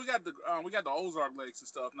got the Ozark Lakes and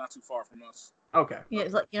stuff not too far from us, Okay. Yeah,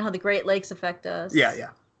 it's like, you know how the Great Lakes affect us. Yeah.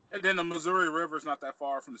 and then the Missouri River is not that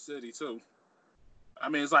far from the city too. I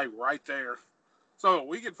mean, it's like right there, so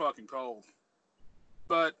we get fucking cold,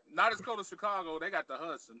 but not as cold as Chicago. They got the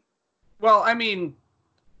Hudson. Well, I mean,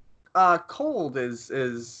 cold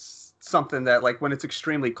is something that, like, when it's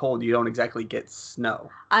extremely cold, you don't exactly get snow.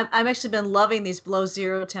 I've actually been loving these below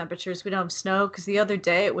 0 temperatures. We don't have snow because the other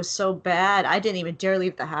day it was so bad I didn't even dare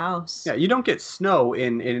leave the house. Yeah, you don't get snow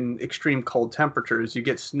in extreme cold temperatures. You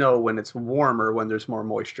get snow when it's warmer, when there's more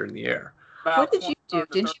moisture in the air. About What did you 25 do? to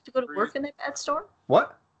Didn't you 30 have to go to degrees. work in that bad storm?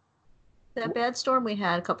 What? That bad storm we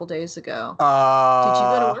had a couple days ago. Did Did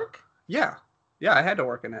you go to work? Yeah, I had to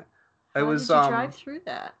work in it. How It was did you drive through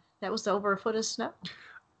that? That was over a foot of snow.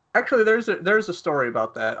 actually there's a story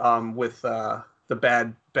about that with the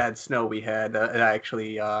bad snow we had, and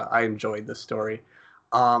I enjoyed the story.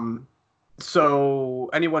 So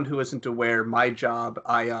anyone who isn't aware, my job,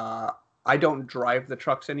 I don't drive the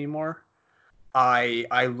trucks anymore. I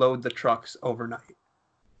load the trucks overnight,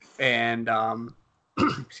 and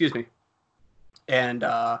excuse me, and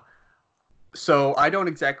so I don't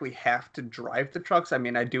exactly have to drive the trucks. I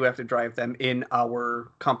mean, I do have to drive them in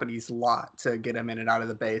our company's lot to get them in and out of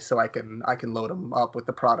the bay, so I can load them up with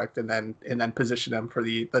the product and then position them for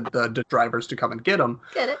the drivers to come and get them.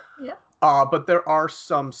 Get it? Yeah. But there are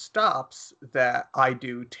some stops that I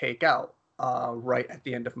do take out right at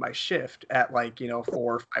the end of my shift at 4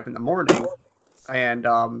 or 5 in the morning. And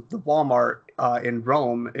the Walmart in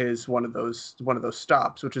Rome is one of those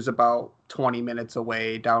stops, which is about 20 minutes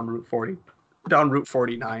away down Route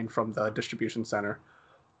 49 from the distribution center.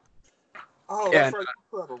 Oh, that's right.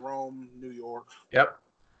 You put up Rome, New York. Yep.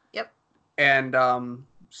 And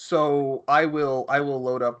so I will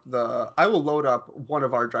load up one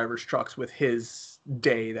of our driver's trucks with his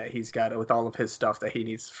day that he's got, with all of his stuff that he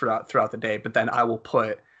needs throughout the day. But then I will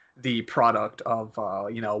put the product of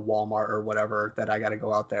Walmart or whatever that I got to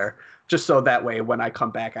go out there, just so that way when I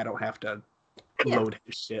come back I don't have to load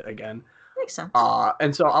his shit again. Makes sense.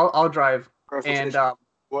 And so I'll drive. And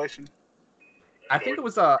I think it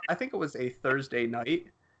was a Thursday night.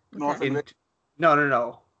 Okay.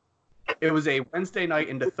 No. It was a Wednesday night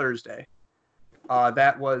into Thursday.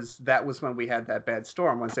 That was when we had that bad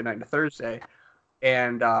storm, Wednesday night into Thursday,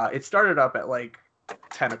 and it started up at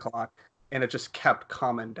 10 o'clock, and it just kept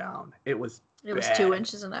coming down. It was 2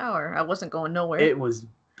 inches an hour. I wasn't going nowhere. It was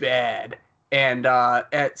bad, and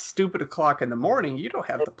at stupid o'clock in the morning, you don't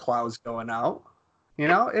have the plows going out.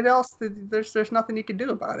 There's nothing you can do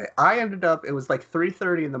about it. I ended up, it was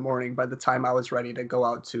 3:30 in the morning by the time I was ready to go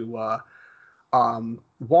out to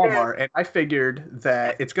Walmart, and I figured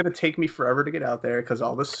that it's going to take me forever to get out there because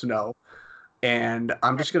all the snow, and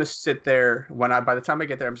I'm just going to sit there. By the time I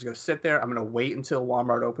get there, I'm just going to sit there. I'm going to wait until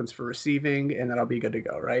Walmart opens for receiving, and then I'll be good to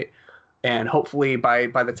go, right? And hopefully by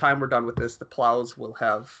the time we're done with this, the plows will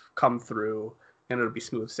have come through and it'll be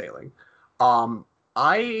smooth sailing.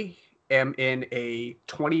 I am in a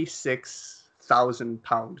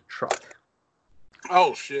 26,000-pound truck.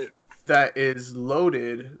 Oh shit! That is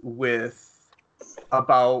loaded with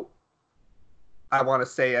about, I want to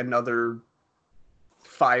say, another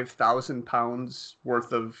 5,000 pounds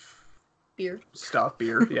worth of beer,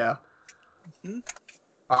 yeah. Mm-hmm.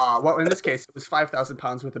 Well, in this case, it was 5,000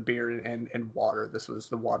 pounds worth of beer and water. This was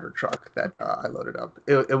the water truck that I loaded up.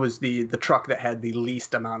 It was the truck that had the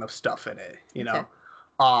least amount of stuff in it, know.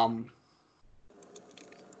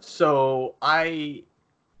 So I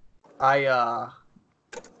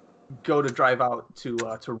go to drive out to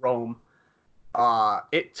Rome.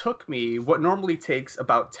 It took me what normally takes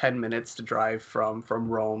about 10 minutes to drive from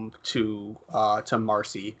Rome to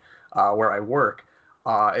Marcy, where I work.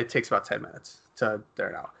 It takes about 10 minutes to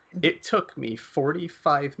there now. It took me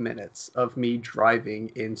 45 minutes of me driving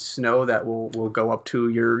in snow that will go up to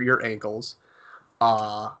your ankles,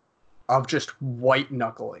 of just white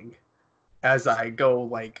knuckling as I go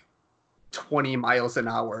 20 miles an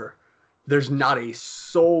hour. There's not a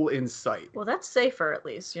soul in sight. Well, that's safer at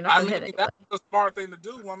least. You're not hitting. That's a smart thing to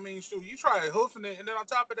do. I mean, shoot, you try hoofing it, and then on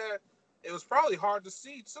top of that, it was probably hard to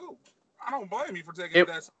see too. I don't blame you for taking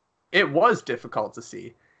that. It was difficult to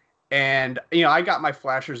see, and I got my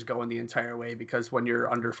flashers going the entire way because when you're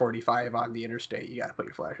under 45 on the interstate, you got to put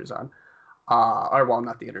your flashers on.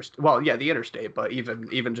 Not the interstate. Well, yeah, the interstate, but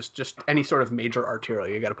even just any sort of major arterial,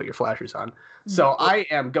 you got to put your flashers on. So I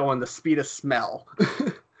am going the speed of smell.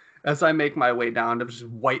 As I make my way down, I'm just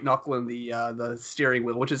white knuckling the steering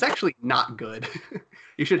wheel, which is actually not good.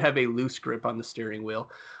 You should have a loose grip on the steering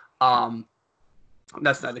wheel.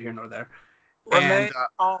 That's neither here nor there. Remain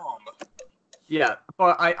calm. Yeah,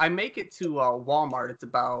 but I make it to Walmart. It's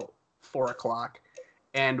about 4 o'clock,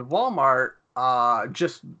 and Walmart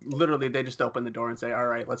just literally they just open the door and say, "All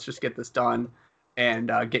right, let's just get this done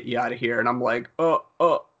and get you out of here." And I'm like,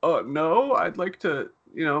 no, I'd like to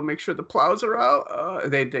make sure the plows are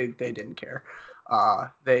out. They didn't care.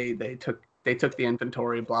 They took the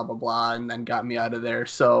inventory, blah blah blah, and then got me out of there.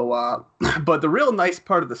 So, but the real nice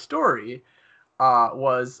part of the story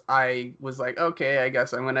was I was like, okay, I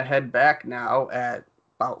guess I'm gonna head back now at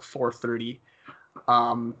about 4:30,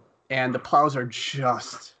 and the plows are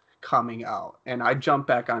just coming out, and I jump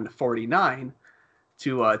back onto 49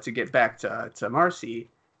 to get back to Marcy.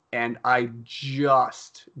 And I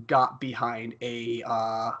just got behind it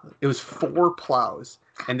was 4 plows,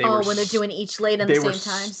 and they were when they're doing each lane at the same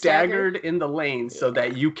time, staggered in the lanes so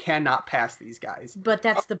that you cannot pass these guys. But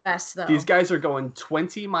that's the best though. These guys are going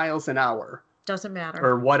 20 miles an hour. Doesn't matter.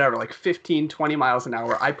 Or whatever, 15, 20 miles an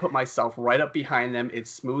hour. I put myself right up behind them.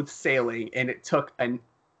 It's smooth sailing, and it took an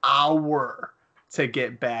hour to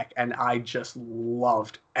get back, and I just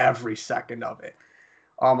loved every second of it.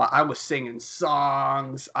 I was singing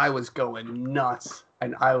songs. I was going nuts,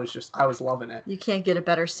 and I was loving it. You can't get a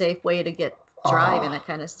better safe way to get drive in that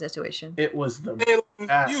kind of situation. It was the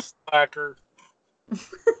best. You slacker.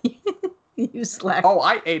 You slacker. Oh,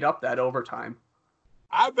 I ate up that overtime.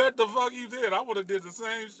 I bet the fuck you did. I would have did the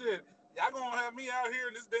same shit. Y'all gonna have me out here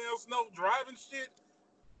in this damn snow driving shit?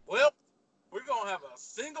 Well, we're gonna have a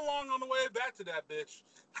sing-along on the way back to that bitch.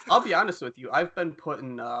 I'll be honest with you. I've been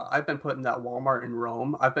putting that Walmart in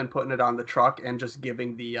Rome. I've been putting it on the truck and just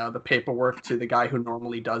giving the paperwork to the guy who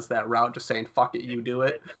normally does that route, just saying, "Fuck it, you do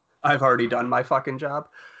it. I've already done my fucking job."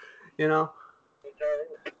 You know,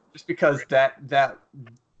 just because that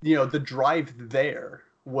the drive there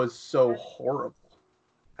was so horrible,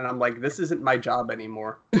 and I'm like, this isn't my job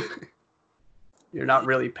anymore. You're not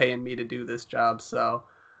really paying me to do this job, so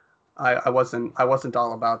I wasn't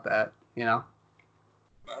all about that, you know.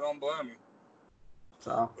 I don't blame you.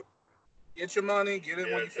 So get your money, get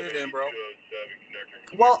it when you fit in, bro.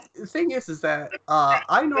 Well, the thing is that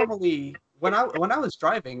I normally when I was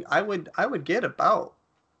driving, I would get about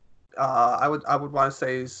I would want to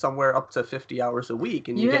say somewhere up to 50 hours a week,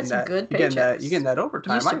 and you had some good paychecks. You getting that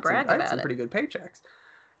overtime. You used to brag I had about some it. pretty good paychecks,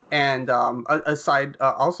 and aside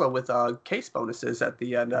also with case bonuses at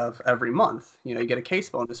the end of every month. You know, you get a case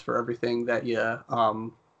bonus for everything that you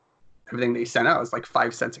sent out. It's like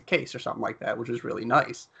 5 cents a case or something like that, which is really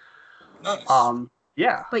nice. Nice.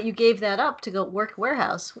 Yeah. But you gave that up to go work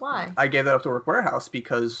warehouse. Why? I gave that up to work warehouse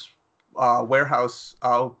because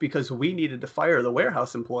because we needed to fire the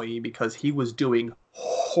warehouse employee because he was doing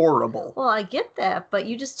horrible. Well, I get that, but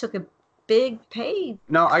you just took a big pay.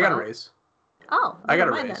 No, I got a raise. Oh, I got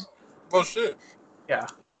a never mind raise. then. Well, shit. Yeah.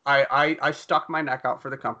 I stuck my neck out for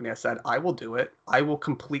the company. I said, I will do it. I will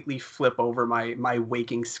completely flip over my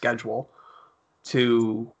waking schedule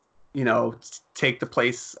to, take the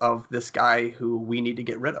place of this guy who we need to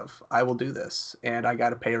get rid of. I will do this. And I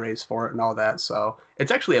got a pay raise for it and all that. So it's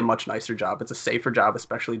actually a much nicer job. It's a safer job,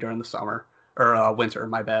 especially during the summer or winter,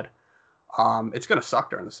 my bad. It's going to suck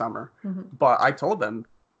during the summer. Mm-hmm. But I told them,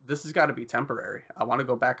 this has got to be temporary. I want to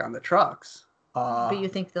go back on the trucks. But you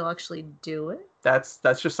think they'll actually do it? That's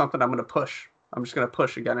just something I'm going to push. I'm just going to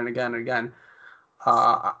push again and again and again.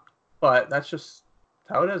 But that's just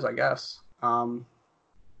how it is, I guess. What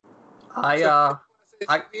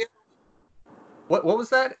was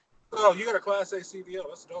that? Oh, you got a Class A CDL.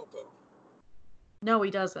 That's dope, though. No,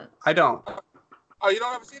 he doesn't. I don't. Oh, you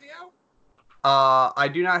don't have a CDL? I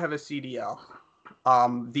do not have a CDL.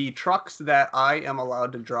 The trucks that I am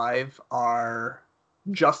allowed to drive are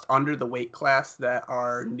just under the weight class that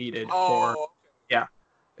are needed for. Okay. Yeah.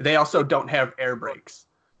 They also don't have air brakes.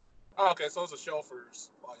 Oh, okay, so it's a chauffeur's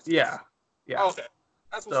license. Yeah. Yeah. Okay.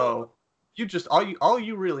 That's what's up. You just all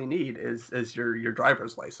you really need is your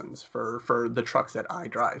driver's license for the trucks that I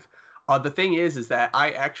drive. The thing is that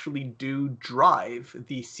I actually do drive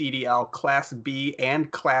the CDL Class B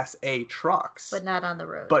and Class A trucks. But not on the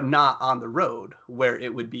road. But not on the road where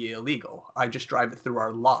it would be illegal. I just drive it through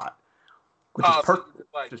our lot. Which is perfect. So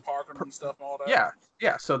like parking and stuff and all that?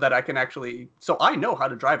 Yeah, so that I can actually... So I know how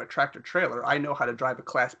to drive a tractor trailer. I know how to drive a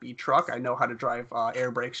Class B truck. I know how to drive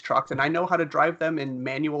air brakes trucks. And I know how to drive them in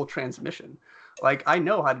manual transmission. Like, I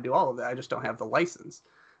know how to do all of that. I just don't have the license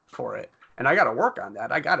for it. And I got to work on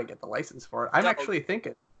that. I got to get the license for it. I'm actually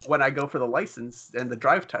thinking when I go for the license and the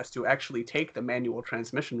drive test to actually take the manual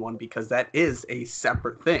transmission one, because that is a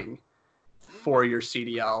separate thing for your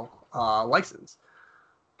CDL license.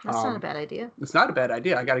 That's not a bad idea. It's not a bad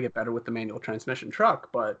idea. I got to get better with the manual transmission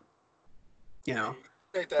truck, but,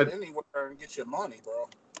 Take that anywhere and get your money, bro.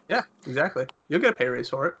 Yeah, exactly. You'll get a pay raise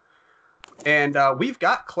for it. And we've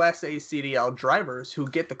got Class A CDL drivers who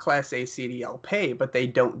get the Class A CDL pay, but they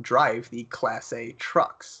don't drive the Class A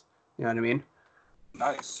trucks. You know what I mean?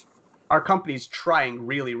 Nice. Our company's trying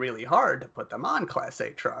really, really hard to put them on Class A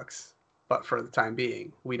trucks, but for the time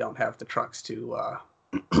being, we don't have the trucks to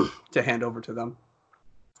to hand over to them.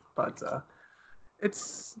 But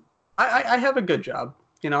I have a good job.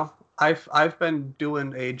 I've been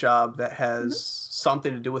doing a job that has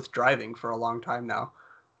something to do with driving for a long time now,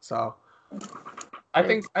 so I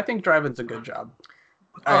think driving's a good job.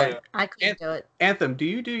 Yeah. I couldn't do it. Anthem, do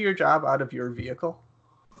you do your job out of your vehicle?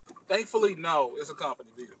 Thankfully, no. It's a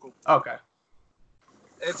company vehicle. Okay.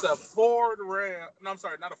 It's a Ford Ram. No, I'm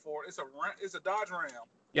sorry, not a Ford. It's a Dodge Ram.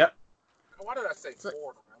 Yep. Why did I say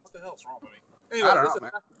Ford Ram? What the hell's wrong with me? Anyway, I don't know,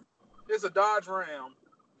 man. It's a Dodge Ram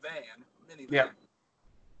minivan. Yeah.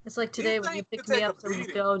 It's like today when you picked me up to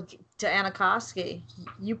go to Anacosky.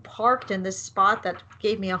 You parked in this spot that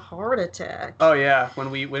gave me a heart attack. Oh yeah, when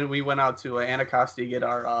we went out to Anacosty to get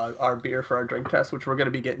our beer for our drink test, which we're going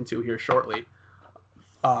to be getting to here shortly.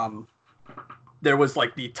 There was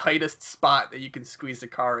like the tightest spot that you can squeeze the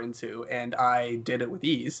car into, and I did it with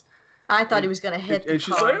ease. I thought he was going to hit the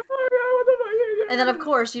she's car. like, oh my God, what the fuck? And then, of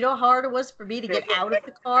course, you know how hard it was for me to get out of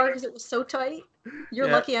the car because it was so tight? You're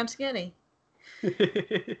lucky I'm skinny. I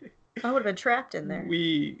would have been trapped in there.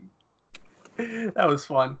 That was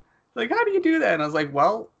fun. Like, how do you do that? And I was like,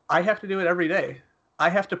 well, I have to do it every day. I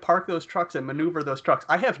have to park those trucks and maneuver those trucks.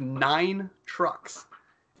 I have 9 trucks,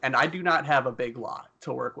 and I do not have a big lot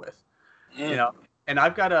to work with. You know, and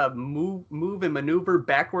I've got to move and maneuver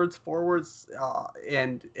backwards, forwards,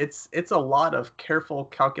 and it's a lot of careful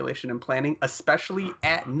calculation and planning, especially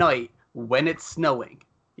at night when it's snowing.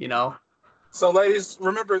 You know. So, ladies,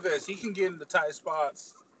 remember this: he can get into tight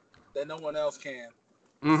spots that no one else can.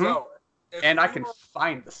 Mm-hmm. So, and I can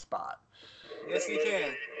find the spot. Yes, he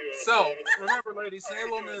can. So, remember, ladies,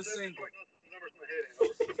 Salem is single.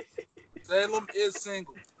 Salem is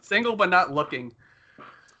single. Single but not looking.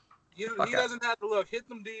 He doesn't have to look. Hit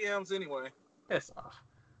them DMs anyway. Piss off.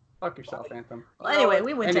 Fuck yourself, Anthem. Well, anyway,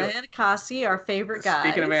 we went to Anacostia, our favorite guys.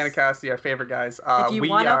 Speaking of Anacostia, our favorite guys. If you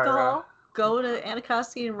want alcohol, go to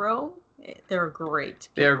Anacostia in Rome. They're great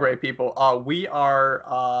people. They're great people. We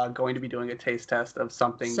are going to be doing a taste test of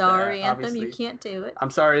something. Sorry, Anthem, you can't do it.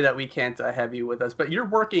 I'm sorry that we can't have you with us, but you're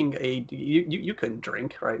working you couldn't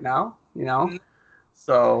drink right now, you know? Mm-hmm.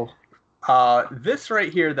 So, this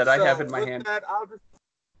right here that I have in my hand.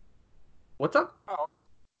 What's up? Oh,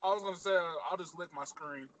 I was going to say, I'll just lick my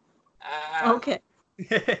screen. Okay.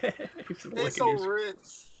 It's so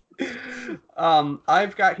rich.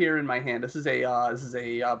 I've got here in my hand. This is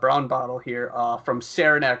a brown bottle here from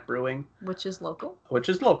Saranac Brewing, which is local.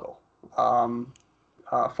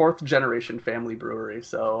 4th generation family brewery.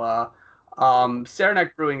 So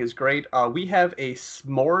Saranac Brewing is great. We have a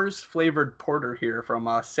s'mores flavored porter here from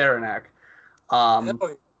Saranac.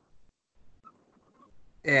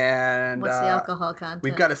 And what's the alcohol content?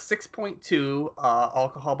 We've got a 6.2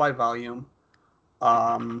 alcohol by volume.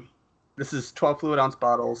 This is 12 fluid ounce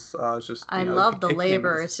bottles. It's just I love the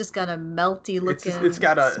label. It's just got a melty looking. It's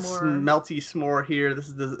got a melty s'more here. This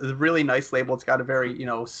is the really nice label. It's got a very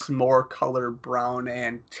s'more color, brown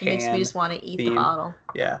and tan. It makes me just want to eat the bottle.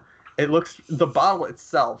 Yeah, the bottle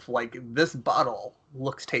itself, like this bottle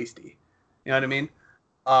looks tasty. You know what I mean?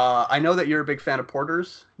 I know that you're a big fan of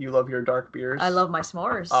porters. You love your dark beers. I love my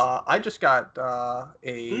s'mores. I just got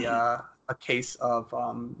a case of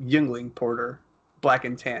Yuengling Porter, black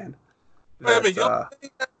and tan. Yuengling has a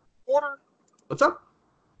porter? What's up?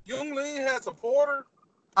 Yuengling has a porter?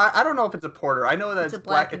 I don't know if it's a porter. I know that it's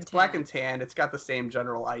black and tan. It's got the same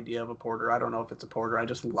general idea of a porter. I don't know if it's a porter. I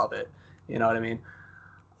just love it. You know what I mean?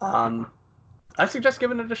 I suggest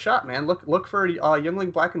giving it a shot, man. Look for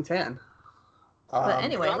Yuengling black and tan. But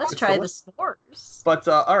anyway, let's try the s'mores. But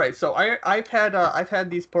all right, so I've had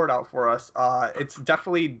these poured out for us. It's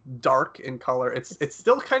definitely dark in color. It's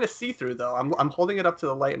still kind of see through though. I'm holding it up to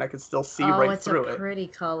the light and I can still see right through it. Oh, it's a pretty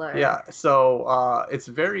color. Yeah, so it's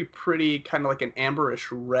very pretty, kind of like an amberish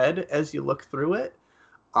red as you look through it.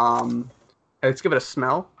 Let's give it a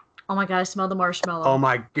smell. Oh my god, I smell the marshmallow. Oh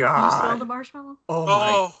my god. You smell the marshmallow? Oh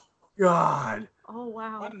my god. Oh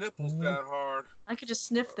wow. My nipples that hard. I could just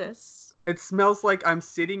sniff this. It smells like I'm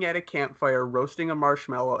sitting at a campfire roasting a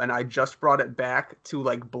marshmallow and I just brought it back to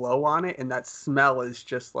like blow on it and that smell is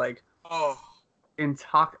just like oh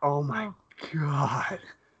my god.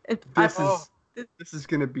 This is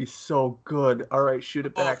gonna be so good. All right, shoot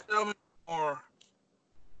it back. Tell me more.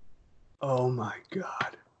 Oh my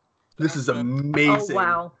god. This is amazing. Oh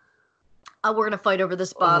wow. We're gonna fight over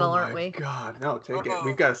this bottle, aren't we? Oh my god, no, take it.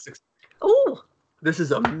 We've got a 6. Ooh. This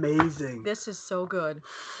is amazing. This is so good.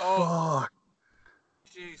 Oh,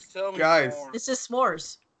 jeez, tell me guys, more. This is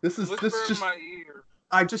s'mores. This just my ear.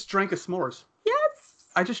 I just drank a s'mores. Yes.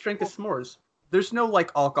 I just drank a s'mores. There's no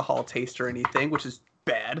like alcohol taste or anything, which is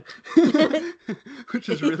bad. Which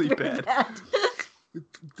is really bad.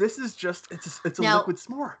 This is just it's a liquid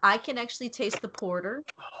s'more. I can actually taste the porter.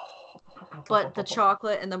 But the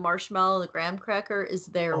chocolate and the marshmallow, the graham cracker is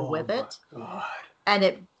there with it. God. And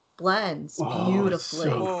it blends beautifully.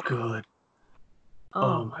 So good.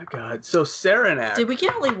 Oh my god. So Saranac. Did we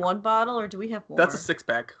get only one bottle or do we have more? That's a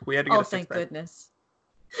 6-pack. We had to get a 6-pack. Oh, thank goodness.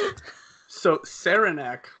 So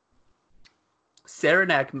Saranac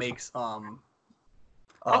makes all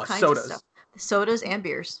kinds sodas. Of stuff. Sodas and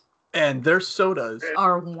beers. And their sodas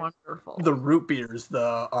are wonderful. The root beers,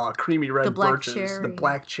 the creamy red birches, the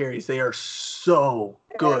black cherries, they are so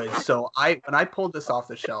good. So when I pulled this off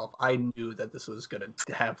the shelf, I knew that this was gonna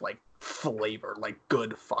have like flavor, like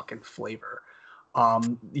good fucking flavor. Not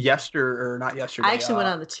yesterday. I actually went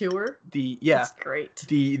on the tour. That's great.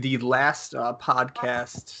 The last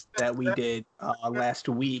podcast that we did last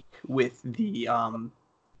week with the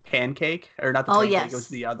pancake, or not the pancake, yes. It was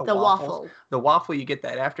the waffle. The waffle, you get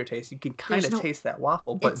that aftertaste. You can kind of taste that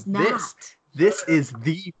waffle, but this is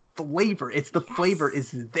the flavor. It's the flavor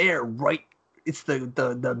is there, right? It's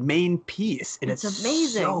the main piece, and it's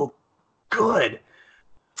amazing. So good.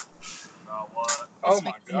 Oh This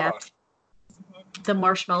my makes me happy. gosh. The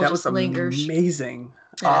marshmallow That was just lingers. amazing.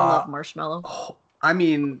 And I love marshmallow. Oh, I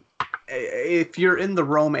mean, if you're in the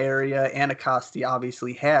Rome area, Anacostia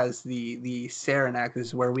obviously has the Saranac. This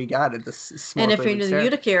is where we got it. And if you're in the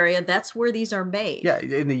Utica area, that's where these are made. Yeah,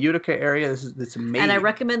 in the Utica area, it's amazing. And I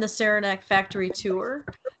recommend the Saranac factory tour.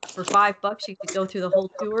 For $5, you could go through the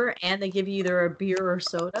whole tour, and they give you either a beer or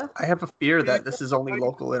soda. I have a fear that this is only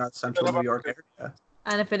local in our central New York area.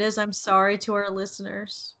 And if it is, I'm sorry to our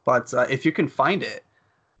listeners. But if you can find it,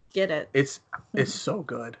 get it. It's so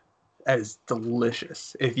good. It is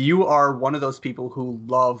delicious. If you are one of those people who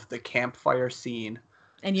love the campfire scene,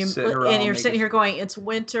 and you're sitting here going, "It's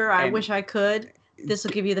winter. I wish I could." This will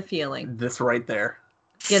give you the feeling. This right there.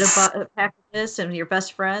 Get a pack of this and your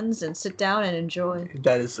best friends and sit down and enjoy.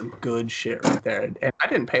 That is some good shit right there. And I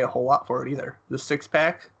didn't pay a whole lot for it either. The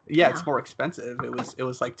 6-pack, yeah, it's more expensive. It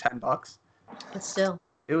was like $10. But still,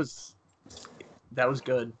 that was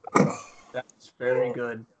good. That's very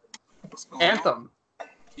good. Anthem.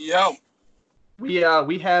 Yo.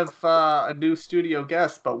 We have a new studio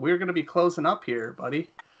guest, but we're gonna be closing up here, buddy.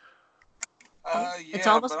 Yeah, it's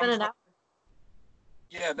almost been an hour.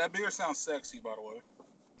 Yeah, that beer sounds sexy, by the way.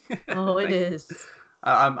 Oh, it is.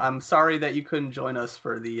 I'm sorry that you couldn't join us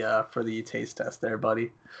for the taste test there,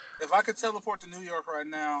 buddy. If I could teleport to New York right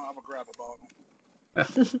now, I would grab a bottle.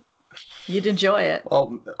 You'd enjoy it.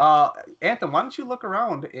 Well, Anthem, why don't you look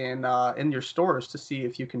around in your stores to see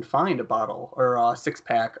if you can find a bottle or a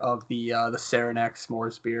 6-pack of the Saranac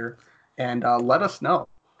S'mores beer, and let us know.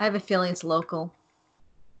 I have a feeling it's local.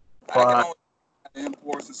 I can only find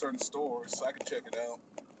imports in certain stores, so I can check it out.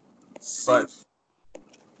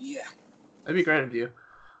 Yeah, that'd be great of you.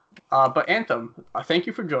 But Anthem, thank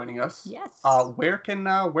you for joining us. Yes. Where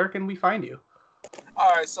can we find you? All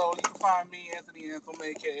right, so you can find me, Anthony Anthem,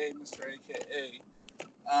 aka Mr. AKA. You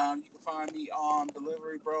can find me on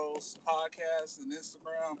Delivery Bros Podcast and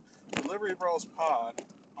Instagram, Delivery Bros Pod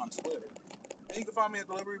on Twitter, and you can find me at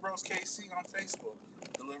Delivery Bros KC on Facebook,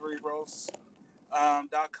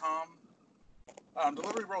 DeliveryBros.com,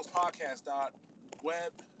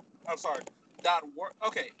 DeliveryBrosPodcast.web. I'm sorry.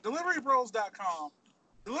 DeliveryBros.com,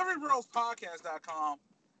 DeliveryBrosPodcast.com.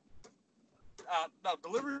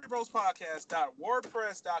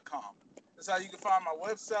 DeliveryBrosPodcast.wordpress.com. That's how you can find my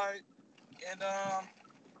website. And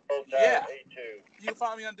yeah, you can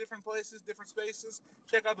find me on different places, different spaces.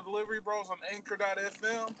 Check out the Delivery Bros on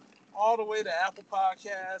Anchor.fm, all the way to Apple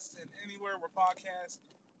Podcasts and anywhere where podcasts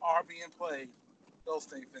are being played. Those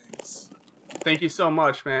things. Thank you so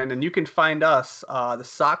much, man. And you can find us, the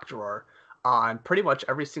Sock Drawer, on pretty much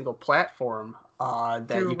every single platform that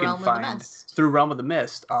you can find through Realm of the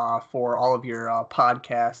Mist for all of your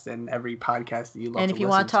podcasts and every podcast that you love. And if you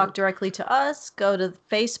want to talk directly to us, go to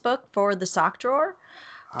Facebook for the Sock Drawer,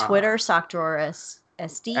 Twitter Sock Drawer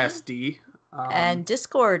SD, and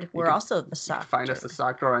Discord. We're also the Sock. Find us the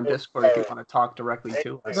Sock Drawer on Discord if you want to talk directly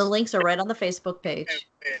to us. The links are right on the Facebook page.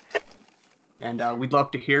 And we'd love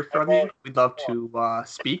to hear from you. We'd love to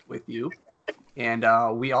speak with you. And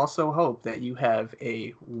we also hope that you have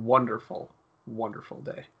a wonderful, wonderful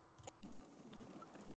day.